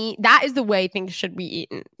 To me, that is the way things should be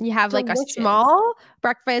eaten. You have like a small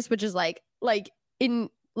breakfast, which is like in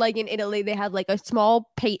Italy, they have like a small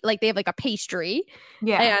like they have like a pastry,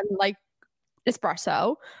 and like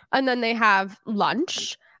espresso, and then they have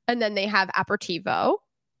lunch, and then they have aperitivo,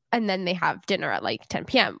 and then they have dinner at like 10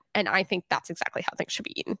 p.m. And I think that's exactly how things should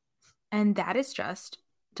be eaten. And that is just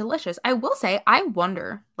delicious. I will say, I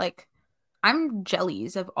wonder, like, I'm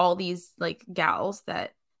jellies of all these like gals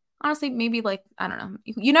that honestly, maybe like, I don't know.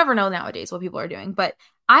 You never know nowadays what people are doing, but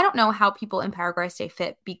I don't know how people in Paraguay stay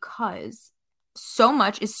fit, because so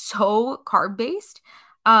much is so carb based.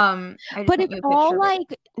 But it's all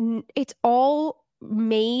like it's all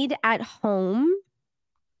made at home.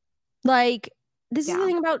 Like this is the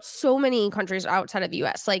thing about so many countries outside of the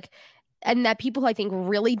US, like, and that people I think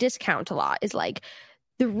really discount a lot is like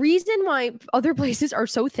the reason why other places are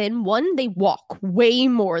so thin. One, they walk way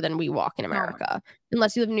more than we walk in America,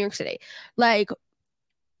 unless you live in New York City. Like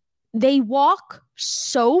they walk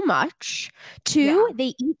so much. Two,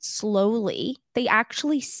 they eat slowly. They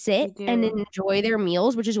actually sit and enjoy their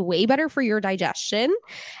meals, which is way better for your digestion.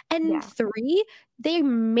 And three, they're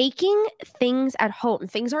making things at home.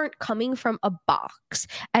 Things aren't coming from a box,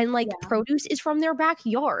 and like produce is from their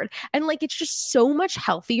backyard. And like it's just so much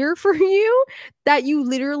healthier for you that you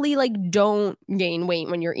literally like don't gain weight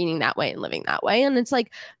when you're eating that way and living that way. And it's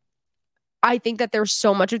like, I think that there's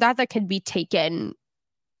so much of that can be taken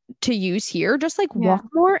to use here. Just like walk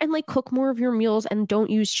more and like cook more of your meals, and don't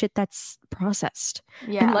use shit that's processed.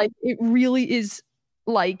 And like it really is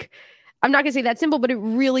like, I'm not gonna say that simple, but it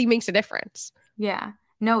really makes a difference. Yeah,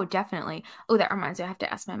 no, definitely. Oh, that reminds me, I have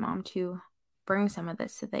to ask my mom to bring some of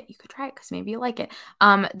this so that you could try it, because maybe you like it.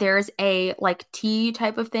 There's a like tea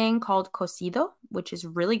type of thing called cocido, which is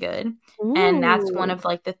really good. Ooh. And that's one of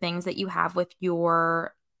like the things that you have with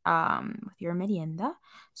your merienda.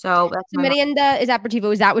 So that's merienda is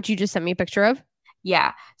aperitivo. Is that what you just sent me a picture of?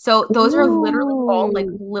 Yeah. So those are literally all like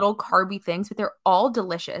little carby things, but they're all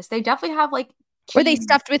delicious. They definitely have like Were they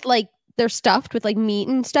stuffed with like meat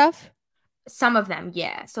and stuff? Some of them,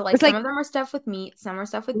 yeah. So like some of them are stuffed with meat, some are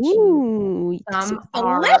stuffed with cheese. Some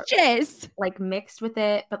are delicious. Like mixed with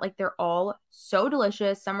it, but like they're all so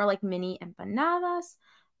delicious. Some are like mini empanadas.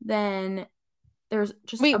 Then there's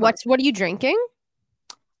just what are you drinking?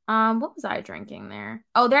 What was I drinking there?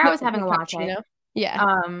 Oh, there I was having a latte. Yeah.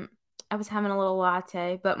 I was having a little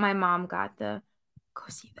latte, but my mom got the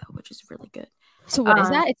cocido, which is really good. So what is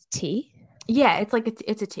that? It's tea? Yeah, it's like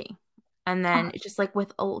it's a tea. And then it's just like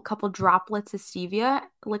with a couple droplets of stevia,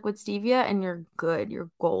 liquid stevia, and you're good.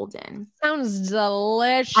 You're golden. Sounds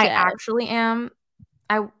delicious. I actually am.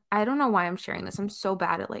 I don't know why I'm sharing this. I'm so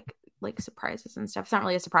bad at like surprises and stuff. It's not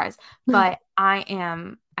really a surprise, but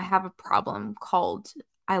I have a problem called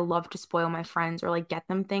I love to spoil my friends or like get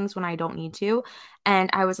them things when I don't need to. And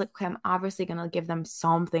I was like, okay, I'm obviously gonna give them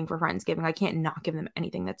something for Friendsgiving. I can't not give them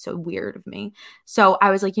anything. That's so weird of me. So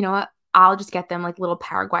I was like, you know what? I'll just get them like little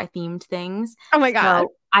Paraguay themed things. Oh my God.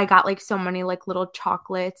 So I got like so many like little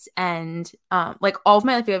chocolates and like all of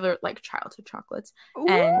my favorite like childhood chocolates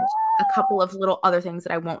and a couple of little other things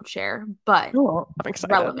that I won't share, but I'm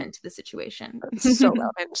excited. relevant to the situation. So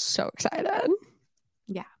relevant. So excited.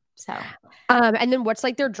 Yeah. So and then what's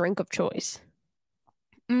like their drink of choice?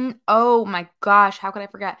 Oh my gosh, how could I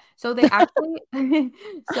forget? So they actually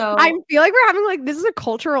I feel like we're having like this is a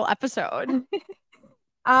cultural episode.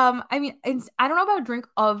 I mean, I don't know about drink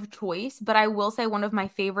of choice, but I will say one of my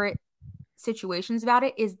favorite situations about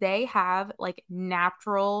it is they have like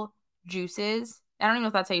natural juices. I don't even know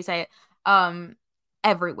if that's how you say it.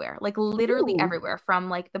 Everywhere, like literally everywhere from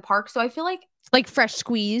like the park. So I feel like fresh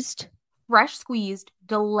squeezed,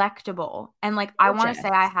 delectable. And like I want to say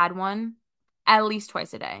I had one at least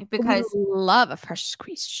twice a day because love a fresh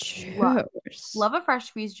squeezed juice. Love a fresh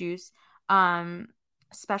squeezed juice.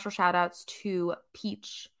 Special shout outs to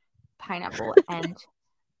peach, pineapple, and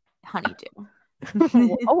honeydew.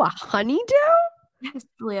 Oh, a honeydew? Yes,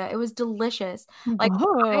 Julia. It was delicious. Like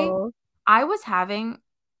I was having,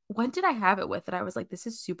 what did I have it with that I was like, this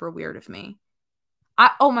is super weird of me.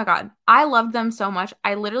 Oh my God. I loved them so much.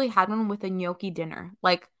 I literally had one with a gnocchi dinner.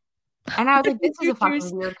 Like, and I was like, this is a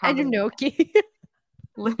fucking weird combination. And gnocchi.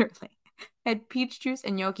 Literally. I had peach juice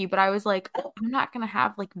and gnocchi, but I was like, I'm not going to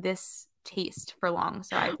have like this taste for long.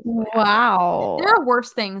 So wow. There are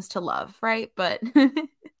worse things to love, right? But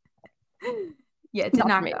yeah, it did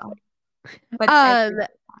not go. But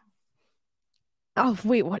oh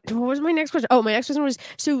wait, what was my next question? Oh, my next question was,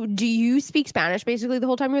 so do you speak Spanish basically the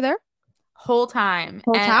whole time you're there? Whole time.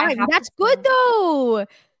 That's good though.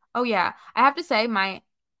 Oh yeah. I have to say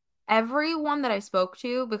everyone that I spoke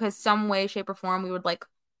to, because some way, shape, or form we would like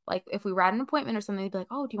if we were at an appointment or something, they'd be like,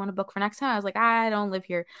 oh, do you want to book for next time? I was like, I don't live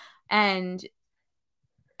here. And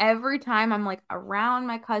every time I'm like around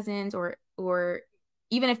my cousins or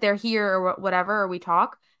even if they're here or whatever, or we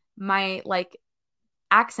talk, my like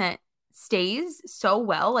accent stays so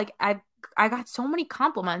well. Like I got so many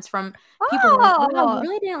compliments from people like, wow, you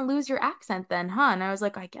really didn't lose your accent then, huh? And I was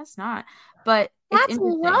like, I guess not. But that's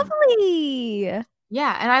lovely.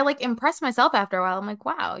 Yeah, and I like impressed myself after a while. I'm like,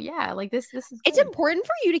 wow, yeah, like this is it's good. important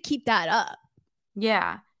for you to keep that up.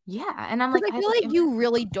 Yeah. And I'm like, I feel like you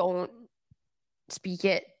really don't speak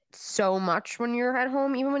it so much when you're at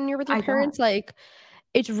home, even when you're with your parents. Like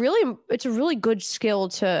it's a really good skill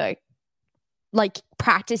to like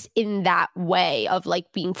practice in that way of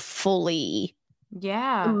like being fully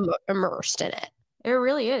immersed in it. It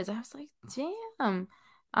really is. I was like, damn.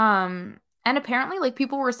 And apparently like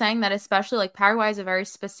people were saying that especially like Paraguay is a very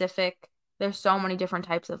specific, there's so many different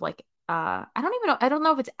types of like I don't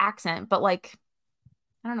know if it's accent, but like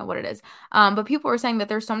I don't know what it is. But people were saying that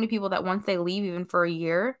there's so many people that once they leave even for a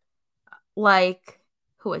year, like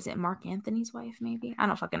who is it? Mark Anthony's wife, maybe? I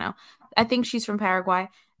don't fucking know. I think she's from Paraguay.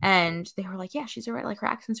 And they were like, yeah, she's already, like, her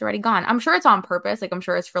accent's already gone. I'm sure it's on purpose. Like, I'm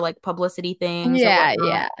sure it's for, like, publicity things.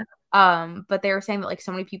 Yeah. But they were saying that, like,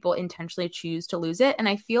 so many people intentionally choose to lose it. And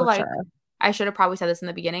I feel like I should have probably said this in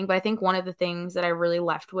the beginning, but I think one of the things that I really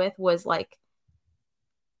left with was, like,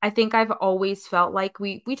 I think I've always felt like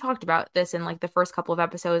we talked about this in, like, the first couple of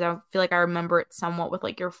episodes. I feel like I remember it somewhat with,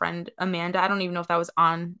 like, your friend Amanda. I don't even know if that was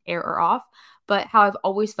on air or off. But how I've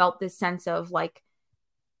always felt this sense of, like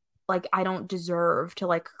I don't deserve to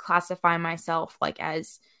like classify myself like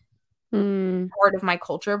as part of my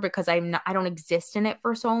culture because I don't exist in it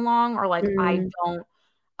for so long, or like I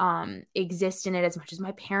don't exist in it as much as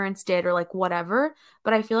my parents did, or like whatever.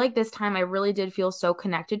 But I feel like this time I really did feel so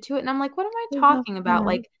connected to it, and I'm like, what am I talking about?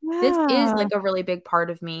 Like this is like a really big part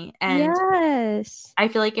of me, and I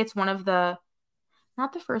feel like it's one of the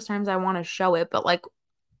not the first times I want to show it, but like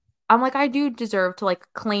I'm like, I do deserve to like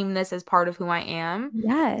claim this as part of who I am.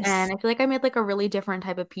 Yes. And I feel like I made like a really different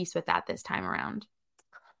type of peace with that this time around.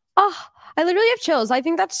 Oh, I literally have chills. I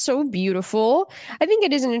think that's so beautiful. I think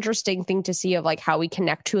it is an interesting thing to see of like how we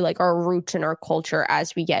connect to like our roots and our culture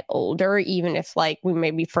as we get older, even if like we may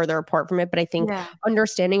be further apart from it. But I think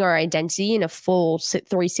understanding our identity in a full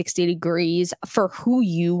 360 degrees for who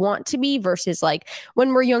you want to be versus like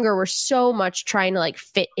when we're younger, we're so much trying to like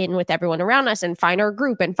fit in with everyone around us and find our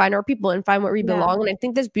group and find our people and find where we belong. And I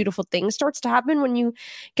think this beautiful thing starts to happen when you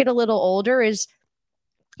get a little older is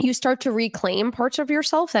you start to reclaim parts of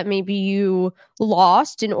yourself that maybe you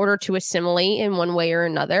lost in order to assimilate in one way or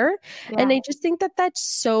another. And I just think that that's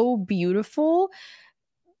so beautiful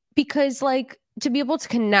because like to be able to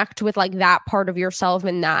connect with like that part of yourself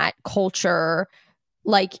and that culture,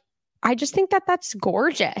 like I just think that that's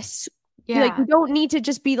gorgeous. Like you don't need to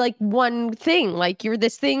just be like one thing, like you're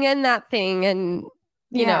this thing and that thing. And,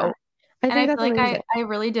 you know, I think I feel like I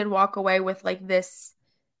really did walk away with like this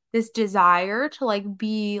desire to like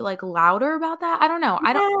be like louder about that. I don't know.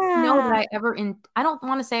 I don't know that I don't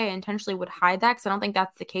want to say I intentionally would hide that because I don't think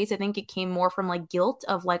that's the case. I think it came more from like guilt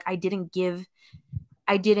of like I didn't feel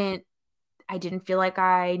like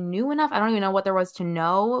I knew enough. I don't even know what there was to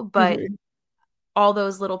know, but all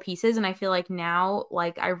those little pieces. And I feel like now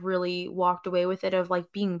like I really walked away with it of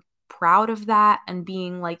like being proud of that and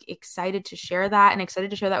being like excited to share that and excited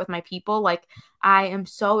to share that with my people. Like I am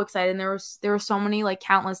so excited. And there were so many like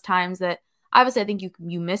countless times that obviously I think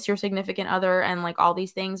you miss your significant other and like all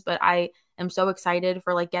these things, but I am so excited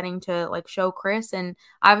for like getting to like show Chris. And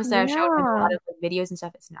obviously I showed him a lot of like, videos and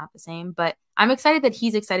stuff. It's not the same, but I'm excited that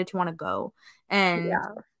he's excited to want to go. And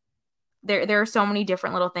there are so many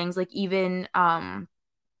different little things, like even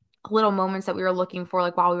little moments that we were looking for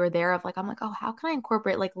like while we were there of like I'm like, oh, how can I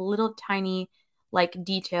incorporate like little tiny like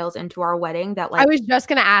details into our wedding that like I was just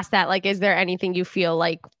gonna ask that, like, is there anything you feel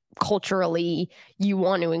like culturally you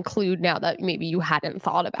want to include now that maybe you hadn't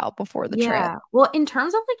thought about before the trip? Well, in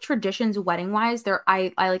terms of like traditions wedding wise,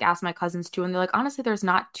 I like asked my cousins too, and they're like, honestly, there's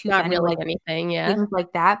not too many really like anything things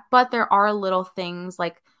like that, but there are little things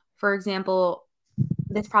like, for example,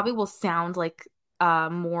 this probably will sound like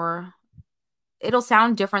more it'll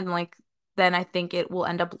sound different than I think it will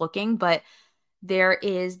end up looking, but there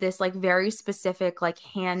is this like very specific like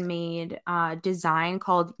handmade design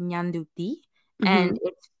called nyanduti, and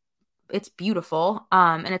it's beautiful,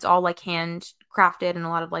 and it's all like handcrafted, and a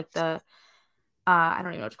lot of like the I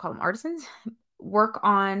don't even know what to call them, artisans work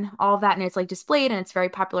on all of that, and it's like displayed, and it's very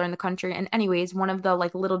popular in the country. And anyways, one of the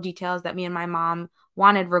like little details that me and my mom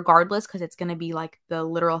wanted, regardless, because it's going to be like the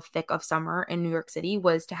literal thick of summer in New York City,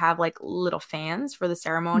 was to have like little fans for the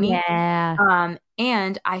ceremony. And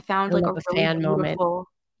I found like a really fan beautiful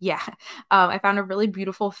I found a really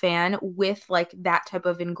beautiful fan with like that type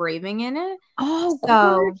of engraving in it. Oh,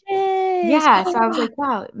 gorgeous. So I was like,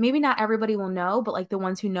 wow, maybe not everybody will know, but like the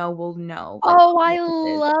ones who know will know. Like, I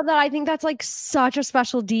love that. I think that's like such a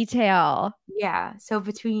special detail. So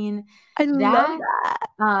between love that.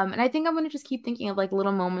 And I think I'm going to just keep thinking of like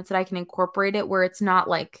little moments that I can incorporate it where it's not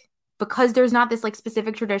like, because there's not this like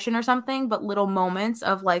specific tradition or something, but little moments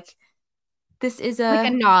of like, this is like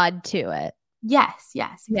a nod to it. Yes.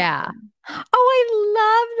 Exactly. Yeah. Oh, I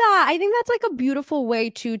love that. I think that's like a beautiful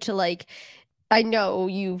way to like, I know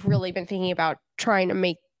you've really been thinking about trying to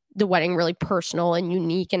make the wedding really personal and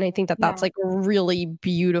unique. And I think that that's like a really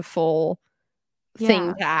beautiful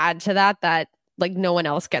thing to add to that like no one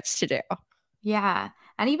else gets to do. Yeah.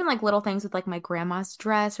 And even like little things with like my grandma's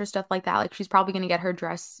dress or stuff like that. Like she's probably going to get her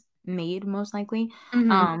dress made most likely.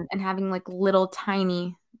 And having like little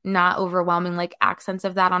tiny, not overwhelming like accents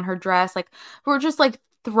of that on her dress. Like we're just like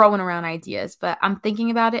throwing around ideas, but I'm thinking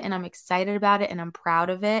about it and I'm excited about it and I'm proud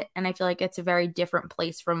of it. And I feel like it's a very different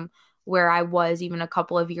place from where I was even a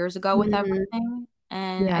couple of years ago with everything.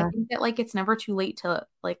 And I think that like it's never too late to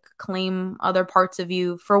like claim other parts of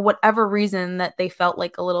you for whatever reason that they felt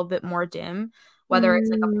like a little bit more dim, whether it's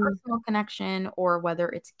like a personal connection or whether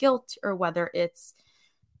it's guilt or whether it's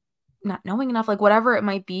not knowing enough, like whatever it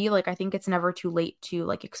might be. Like I think it's never too late to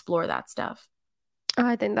like explore that stuff.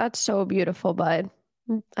 I think that's so beautiful, bud.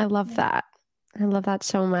 I love that. I love that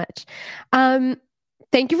so much.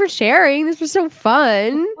 Thank you for sharing. This was so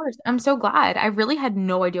fun. Of course. I'm so glad. I really had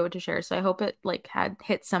no idea what to share, so I hope it like had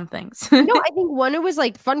hit some things. No, I think one, it was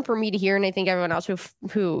like fun for me to hear, and I think everyone else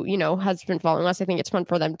who you know has been following us, I think it's fun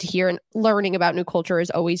for them to hear, and learning about new culture is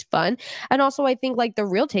always fun. And also I think like the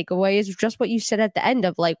real takeaway is just what you said at the end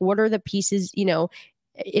of like, what are the pieces, you know,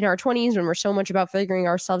 in our 20s when we're so much about figuring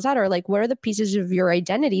ourselves out, or like what are the pieces of your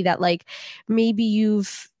identity that like maybe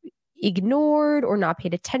you've ignored or not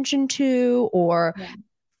paid attention to or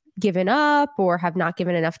given up or have not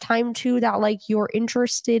given enough time to, that like you're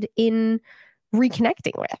interested in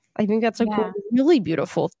reconnecting with. I think that's a really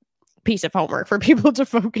beautiful piece of homework for people to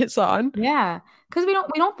focus on. Yeah, because we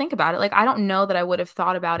don't think about it. Like, I don't know that I would have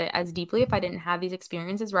thought about it as deeply if I didn't have these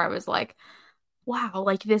experiences where I was like, wow,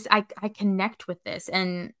 like this, I connect with this.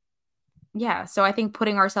 And yeah, so I think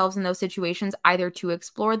putting ourselves in those situations either to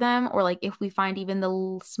explore them, or like if we find even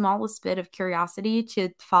the smallest bit of curiosity to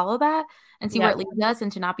follow that and see where Yeah. it leads us,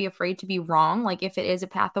 and to not be afraid to be wrong. Like if it is a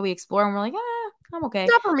path that we explore and we're like, I'm okay.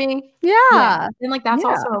 Not for me. Yeah. Yeah. Then like that's Yeah.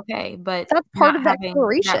 also okay, but That's part not of the having that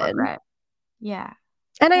exploration. regret. Yeah.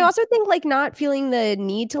 And I Yeah. also think like not feeling the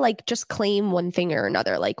need to like just claim one thing or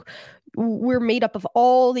another. Like we're made up of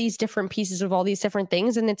all these different pieces of all these different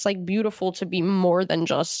things, and it's like beautiful to be more than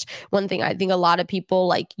just one thing. I think a lot of people,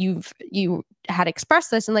 like you had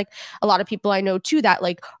expressed this, and like a lot of people I know too that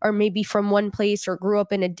like are maybe from one place or grew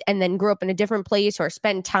up in a different place or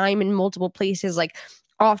spend time in multiple places, like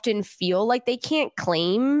often feel like they can't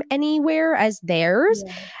claim anywhere as theirs.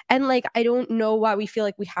 Yeah. And like I don't know why we feel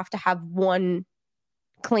like we have to have one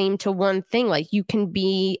claim to one thing. Like you can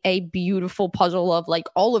be a beautiful puzzle of like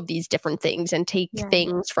all of these different things and take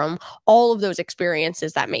things from all of those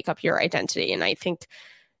experiences that make up your identity. And I think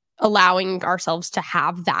allowing ourselves to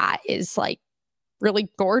have that is like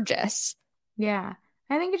really gorgeous. Yeah.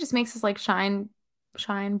 I think it just makes us like shine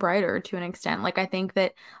brighter to an extent. Like I think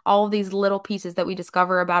that all of these little pieces that we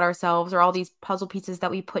discover about ourselves, or all these puzzle pieces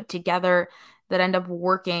that we put together that end up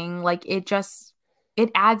working, like it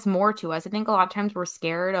adds more to us. I think a lot of times we're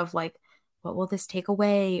scared of like, what will this take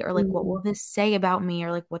away? Or like, what will this say about me?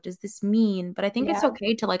 Or like, what does this mean? But I think it's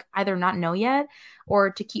okay to like either not know yet,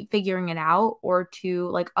 or to keep figuring it out, or to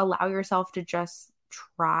like allow yourself to just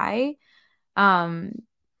try.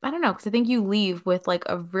 I don't know, because I think you leave with like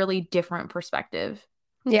a really different perspective.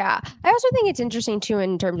 Yeah. I also think it's interesting too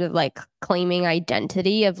in terms of like claiming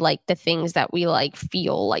identity of like the things that we like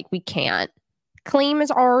feel like we can't claim as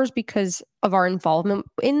ours because of our involvement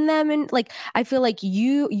in them. And like I feel like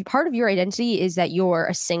you part of your identity is that you're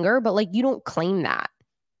a singer, but like you don't claim that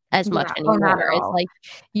as much Oh, not anymore. at It's all. like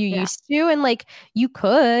you used to, and like you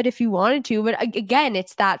could if you wanted to, but again,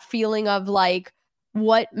 it's that feeling of like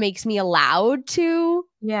what makes me allowed to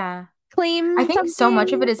Yeah. claim I think so much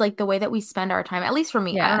of something. it is like the way that we spend our time, at least for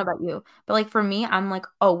me. I don't know about you, but like for me, I'm like,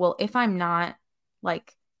 oh, well, if I'm not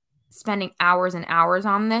like spending hours and hours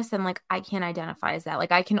on this, then like I can't identify as that.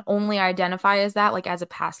 Like I can only identify as that like as a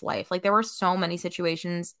past life. Like there were so many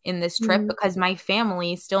situations in this trip because my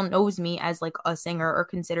family still knows me as like a singer, or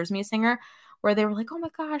considers me a singer, where they were like, oh my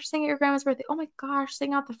gosh, sing at your grandma's birthday. Oh my gosh,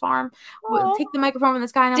 sing out the farm. Take the microphone from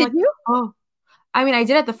this guy. And I'm Did like, you? oh, I mean, I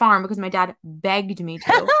did at the farm because my dad begged me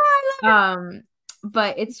to.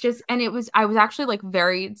 But it's just, and I was actually like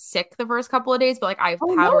very sick the first couple of days, but like I've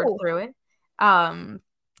powered through it.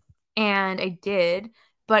 And I did,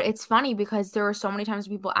 but it's funny because there were so many times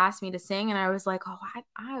people asked me to sing, and I was like, oh,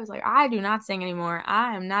 I was like, I do not sing anymore.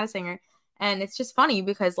 I am not a singer. And it's just funny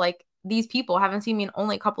because like these people haven't seen me in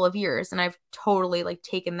only a couple of years, and I've totally like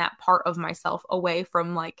taken that part of myself away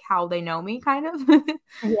from like how they know me, kind of.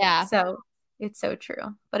 Yeah. So it's so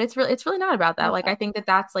true, but it's really not about that. Like I think that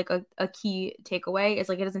that's like a key takeaway is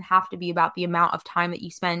like it doesn't have to be about the amount of time that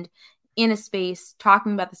you spend in a space,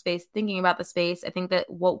 talking about the space, thinking about the space. I think that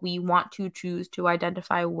what we want to choose to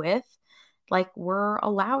identify with, like we're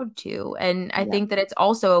allowed to. And I think that it's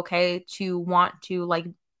also okay to want to like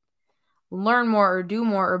learn more or do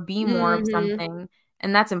more or be more of something.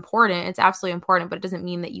 And that's important. It's absolutely important, but it doesn't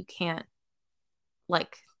mean that you can't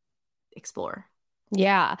like explore.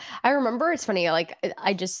 Yeah. I remember, it's funny, like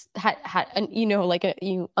I just had you know, like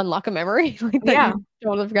you unlock a memory like that you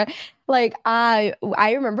totally forgot. Like I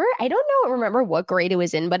remember, I don't remember what grade it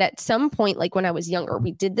was in, but at some point, like when I was younger,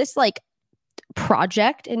 we did this like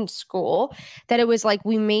project in school that it was like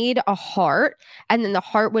we made a heart, and then the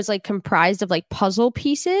heart was like comprised of like puzzle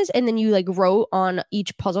pieces, and then you like wrote on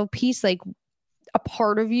each puzzle piece like a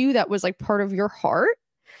part of you that was like part of your heart.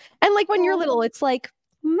 And like when you're little, it's like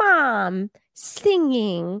mom,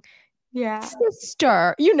 singing,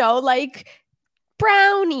 sister, you know, like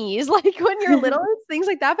brownies, like when you're little, it's things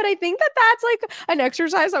like that. But I think that that's like an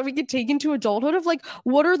exercise that we could take into adulthood of like,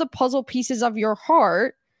 what are the puzzle pieces of your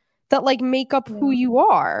heart that like make up who you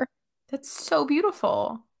are? That's so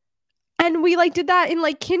beautiful. And we like did that in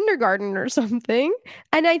like kindergarten or something.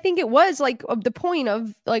 And I think it was like the point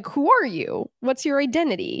of like, who are you? What's your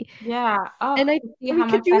identity? Yeah. Oh, And we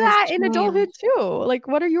could do that in adulthood too. Like,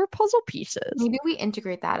 what are your puzzle pieces? Maybe we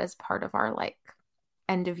integrate that as part of our like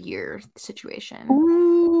end of year situation.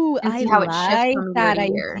 Ooh, and see I how it shifts like from that year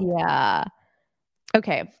to year. idea.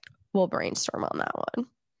 Okay, we'll brainstorm on that one.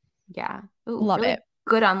 Yeah. Ooh, Love really it.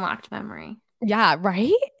 Good unlocked memory. Yeah,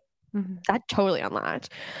 right? That totally unlocked.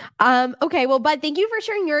 Okay, well, but thank you for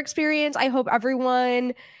sharing your experience. I hope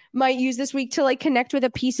everyone might use this week to like connect with a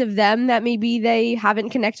piece of them that maybe they haven't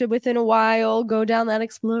connected with in a while. Go down that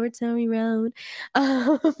exploratory road.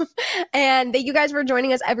 And thank you guys for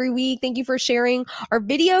joining us every week. Thank you for sharing our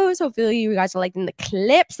videos. Hopefully you guys are liking the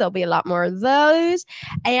clips. There'll be a lot more of those.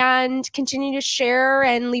 And continue to share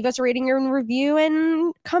and leave us a rating and review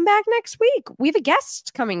and come back next week. We have a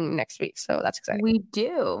guest coming next week, so that's exciting. We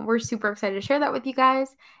do. We're super excited to share that with you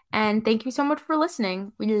guys. And thank you so much for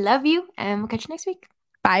listening. We love you, and we'll catch you next week.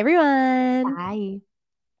 Bye, everyone. Bye.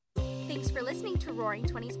 Thanks for listening to Roaring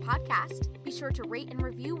 20s podcast. Be sure to rate and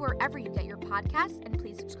review wherever you get your podcasts, and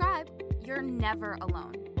please subscribe. You're never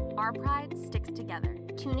alone. Our pride sticks together.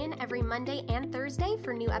 Tune in every Monday and Thursday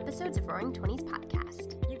for new episodes of Roaring 20s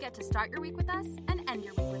podcast. You get to start your week with us and end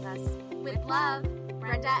your week with us. With love,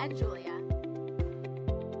 Brenda and Julia.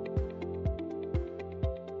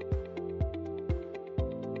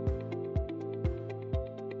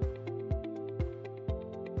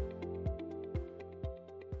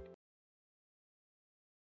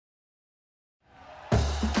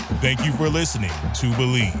 Thank you for listening to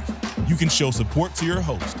Believe. You can show support to your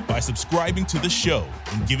host by subscribing to the show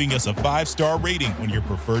and giving us a 5-star rating on your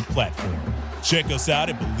preferred platform. Check us out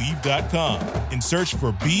at Believe.com and search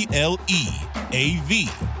for BLEAV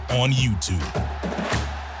on YouTube.